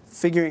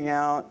figuring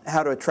out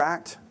how to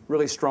attract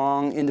really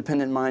strong,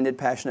 independent-minded,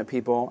 passionate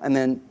people and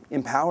then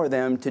empower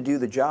them to do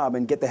the job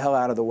and get the hell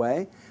out of the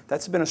way,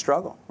 that's been a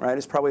struggle, right?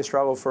 It's probably a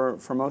struggle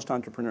for most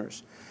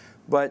entrepreneurs.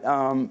 But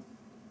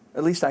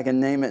at least I can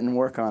name it and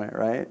work on it,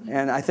 right?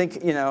 And I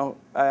think, you know,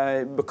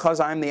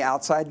 because I'm the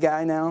outside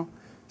guy now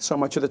so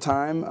much of the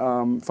time,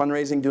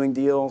 fundraising, doing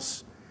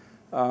deals,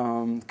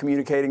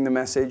 communicating the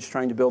message,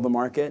 trying to build the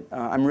market,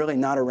 I'm really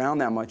not around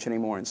that much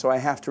anymore. And so I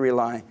have to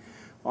rely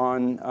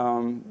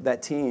on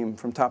that team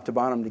from top to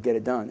bottom to get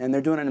it done. And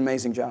they're doing an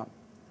amazing job.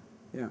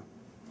 Yeah.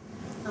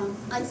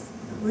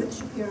 Ruth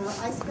Shapiro,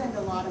 I spend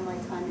a lot of my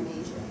time in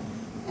Asia.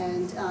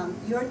 And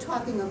you're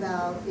talking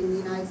about, in the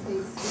United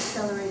States,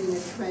 accelerating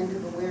a trend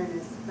of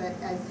awareness. But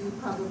as you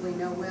probably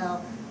know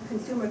well,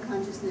 consumer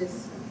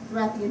consciousness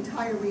throughout the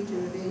entire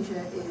region of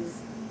Asia is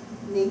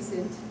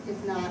nascent,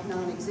 if not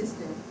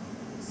non-existent.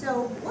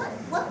 So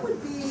what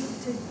would be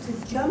to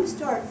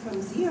jumpstart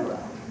from zero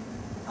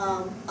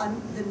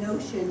on the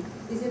notion?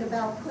 Is it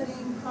about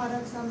putting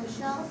products on the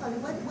shelf? I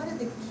mean, what are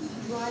the key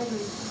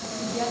drivers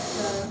to get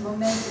the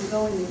momentum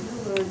going that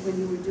you learned when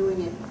you were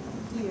doing it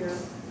here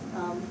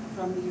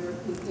from the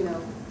European, you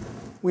know?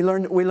 We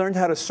learned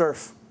how to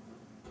surf.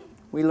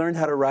 We learned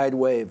how to ride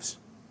waves.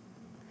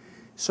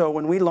 So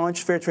when we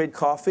launched Fairtrade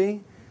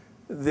Coffee,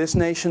 this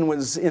nation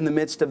was in the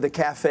midst of the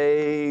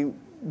cafe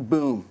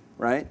boom,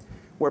 right?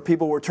 Where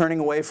people were turning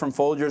away from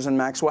Folgers and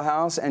Maxwell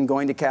House and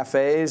going to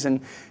cafes,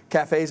 and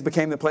cafes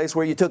became the place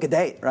where you took a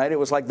date, right? It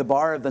was like the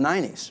bar of the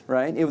 90s,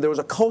 right? There was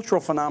a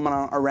cultural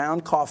phenomenon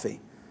around coffee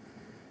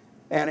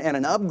and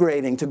an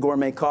upgrading to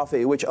gourmet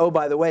coffee, which, oh,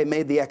 by the way,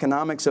 made the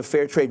economics of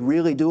fair trade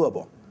really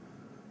doable.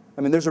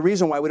 I mean, there's a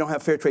reason why we don't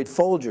have fair trade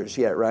Folgers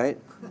yet, right?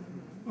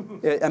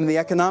 I mean, the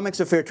economics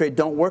of fair trade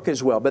don't work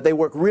as well, but they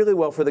work really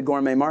well for the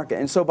gourmet market.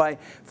 And so by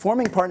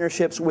forming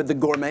partnerships with the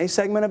gourmet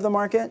segment of the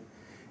market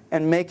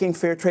and making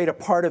fair trade a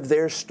part of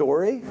their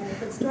story. Right,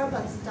 but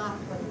Starbucks stopped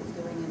what it was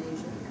doing in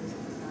Asia because it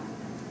was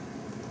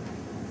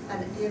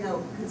not. And you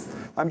know,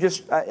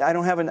 I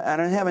don't have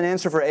an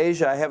answer for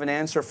Asia. I have an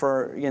answer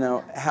for, you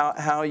know,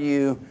 how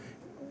you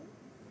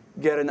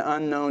get an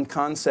unknown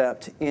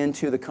concept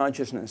into the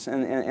consciousness,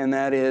 and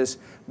that is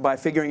by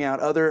figuring out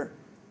other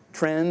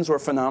trends or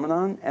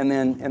phenomenon and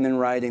then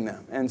riding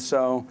them. And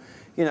so,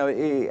 you know,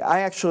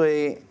 I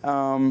actually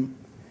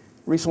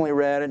recently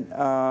read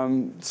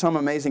some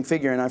amazing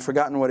figure, and I've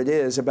forgotten what it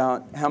is,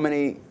 about how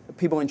many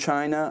people in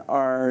China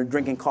are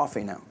drinking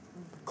coffee now.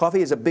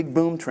 Coffee is a big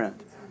boom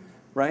trend,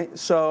 right?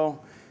 So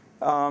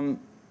I'm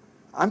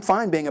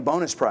fine being a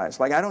bonus prize.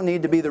 Like, I don't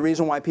need to be the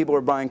reason why people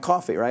are buying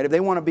coffee, right? If they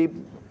want to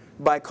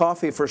buy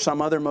coffee for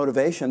some other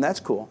motivation, that's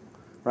cool,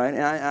 right?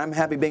 And I'm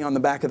happy being on the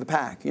back of the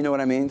pack, you know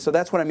what I mean? So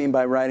that's what I mean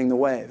by riding the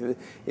wave.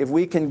 If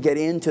we can get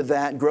into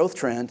that growth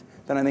trend,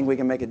 then I think we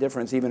can make a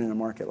difference even in a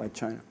market like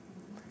China.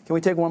 Can we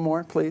take one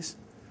more, please?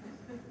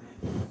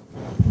 You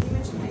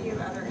mentioned that you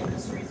have other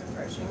industries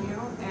approaching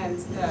you, and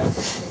the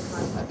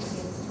concept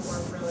seems to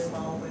work really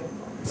well with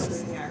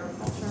food and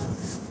agriculture.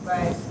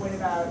 But what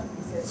about,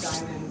 you said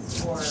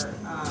diamonds, or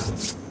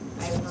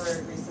I've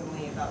heard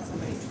recently about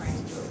somebody trying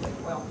to do it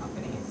with oil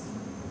companies.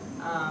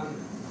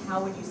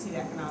 How would you see the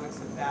economics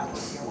of that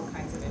working, or what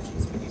kinds of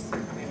issues would you see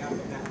coming up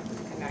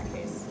in that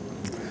case?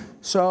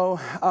 So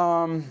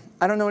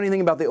I don't know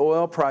anything about the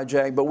oil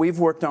project, but we've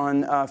worked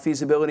on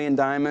feasibility in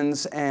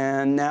diamonds,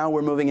 and now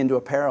we're moving into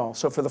apparel.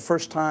 So for the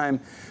first time,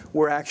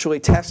 we're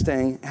actually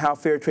testing how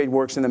fair trade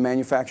works in the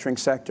manufacturing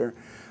sector.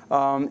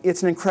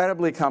 It's an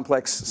incredibly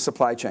complex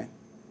supply chain,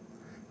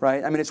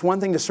 right? I mean, it's one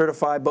thing to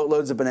certify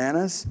boatloads of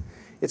bananas.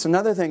 It's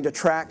another thing to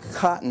track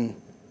cotton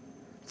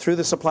through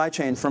the supply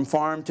chain from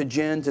farm to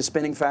gin to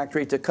spinning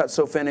factory to cut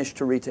sew finish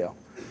to retail,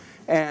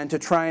 and to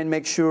try and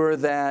make sure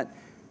that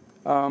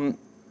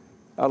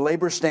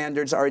labor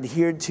standards are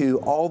adhered to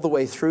all the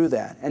way through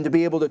that, and to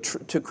be able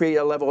to create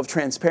a level of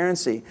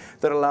transparency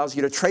that allows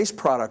you to trace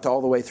product all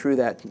the way through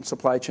that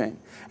supply chain,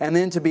 and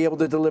then to be able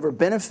to deliver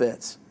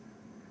benefits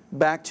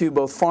back to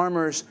both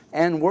farmers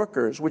and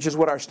workers, which is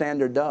what our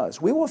standard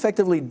does. We will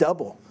effectively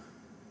double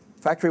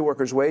factory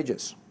workers'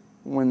 wages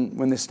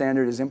when this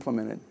standard is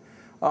implemented.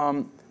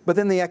 But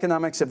then the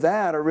economics of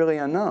that are really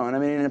unknown. I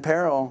mean, in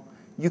apparel,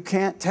 you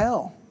can't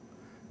tell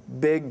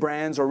big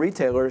brands or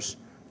retailers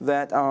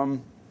that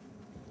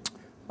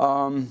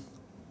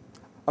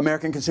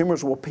American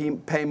consumers will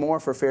pay more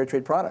for fair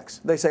trade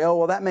products. They say, oh,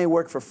 well, that may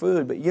work for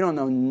food, but you don't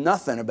know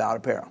nothing about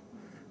apparel,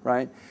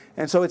 right?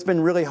 And so it's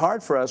been really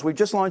hard for us. We've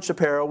just launched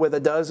apparel with a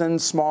dozen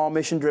small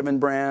mission-driven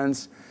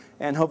brands,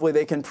 and hopefully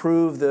they can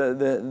prove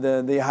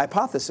the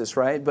hypothesis,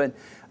 right? But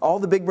all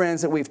the big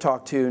brands that we've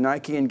talked to,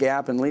 Nike and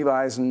Gap and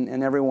Levi's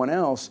and everyone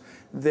else,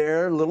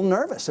 they're a little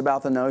nervous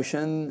about the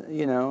notion,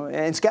 you know,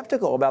 and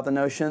skeptical about the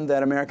notion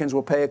that Americans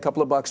will pay a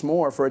couple of bucks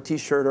more for a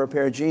T-shirt or a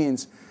pair of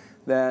jeans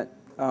that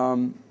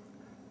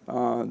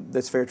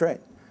that's fair trade.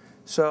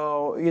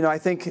 So, you know, I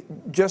think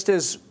just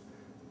as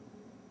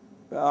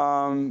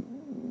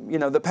you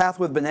know, the path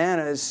with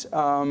bananas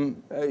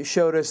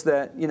showed us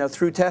that, you know,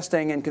 through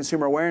testing and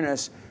consumer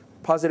awareness,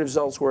 positive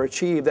results were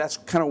achieved. That's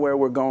kind of where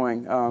we're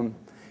going.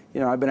 You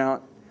know, I've been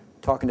out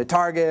talking to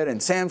Target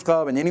and Sam's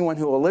Club and anyone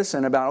who will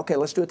listen about, okay,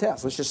 let's do a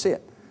test. Let's just see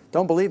it.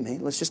 Don't believe me.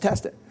 Let's just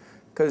test it.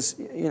 Because,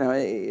 you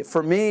know,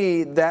 for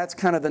me, that's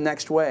kind of the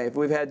next wave.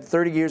 We've had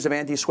 30 years of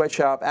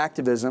anti-sweatshop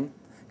activism.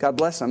 God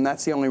bless them.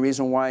 That's the only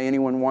reason why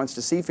anyone wants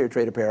to see fair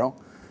trade apparel,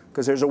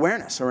 because there's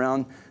awareness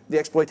around the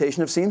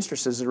exploitation of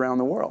seamstresses around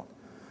the world.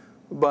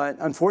 But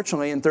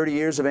unfortunately, in 30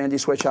 years of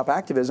anti-sweatshop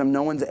activism,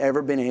 no one's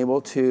ever been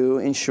able to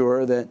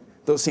ensure that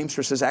those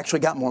seamstresses actually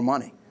got more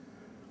money.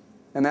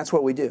 And that's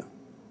what we do.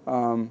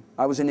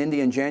 I was in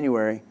India in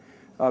January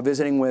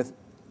visiting with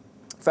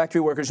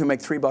factory workers who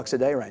make $3 a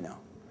day right now.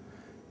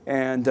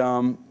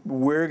 And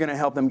we're going to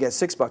help them get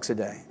 $6 a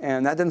day.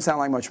 And that doesn't sound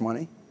like much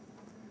money,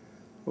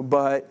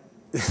 but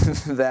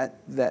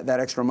that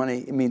extra money,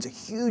 it means a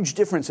huge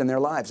difference in their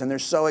lives, and they're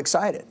so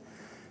excited.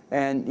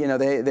 And you know,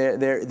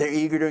 they're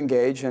eager to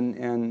engage,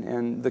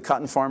 and the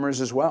cotton farmers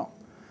as well.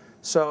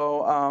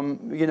 So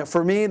you know,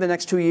 for me, the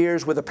next 2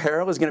 years with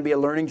apparel is going to be a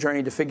learning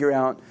journey to figure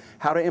out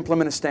how to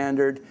implement a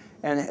standard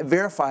and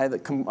verify the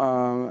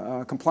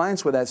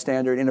compliance with that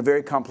standard in a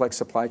very complex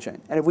supply chain.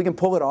 And if we can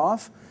pull it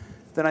off,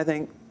 then I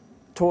think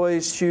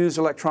toys, shoes,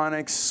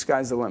 electronics,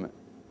 sky's the limit.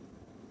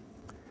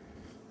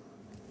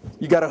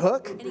 You got a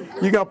hook?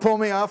 You gonna pull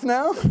me off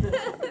now?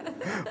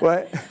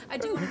 What? I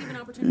do want to give an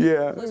opportunity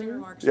for closing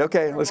remarks.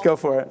 Okay, let's go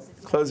for it.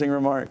 Closing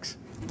remarks.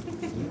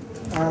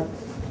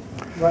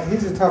 Well,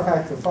 he's a tough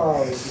act to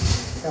follow,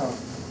 as you can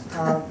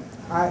tell.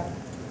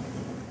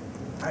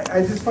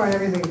 I just find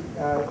everything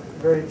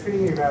very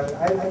intriguing about it.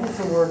 I did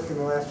some work in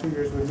the last 2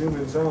 years with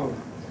Newman's Own,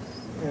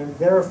 and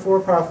they're a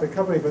for-profit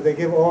company, but they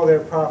give all their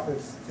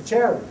profits to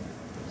charity.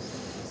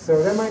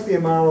 So that might be a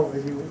model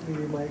that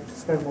you might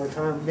spend more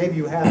time. Maybe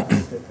you have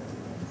looked at that,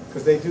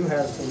 because they do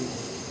have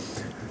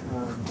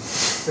some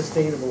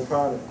sustainable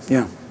products.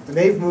 Yeah. And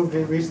they've moved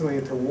it recently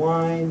into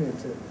wine,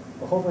 into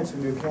a whole bunch of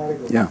new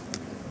categories. Yeah.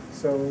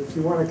 So if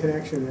you want a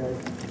connection, I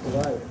can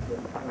provide it. But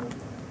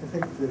I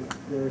think that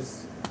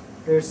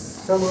there's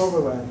some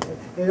overlap.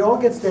 It all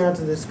gets down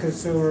to this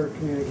consumer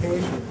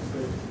communication.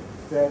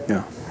 That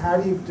Yeah. How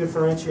do you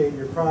differentiate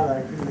your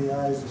product in the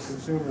eyes of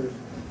consumers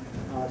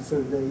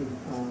so they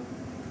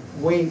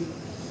weight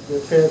the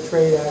fair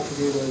trade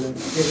attribute or the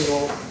giving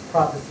all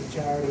profits to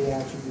charity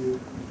attribute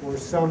or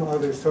some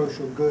other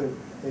social good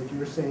that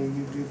you're saying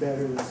you do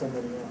better than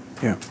somebody else?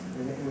 Yeah.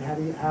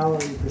 And how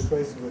are you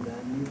persuasive with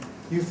that? And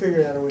you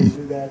figured out a way to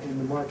do that in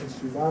the markets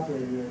you've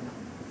operated in.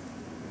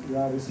 You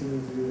obviously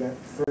need to do that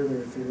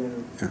further if you're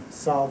going to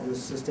solve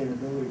this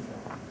sustainability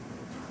problem.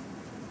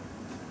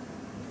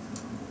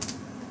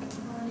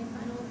 Any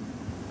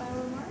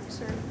final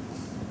remarks, or?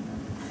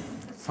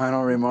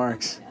 Final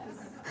remarks.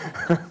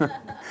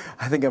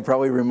 I think I've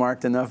probably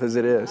remarked enough as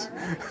it is.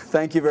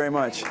 Thank you very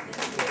much.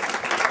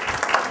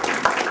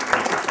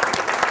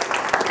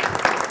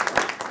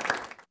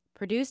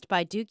 Produced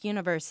by Duke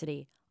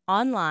University.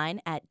 Online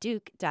at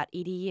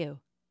duke.edu.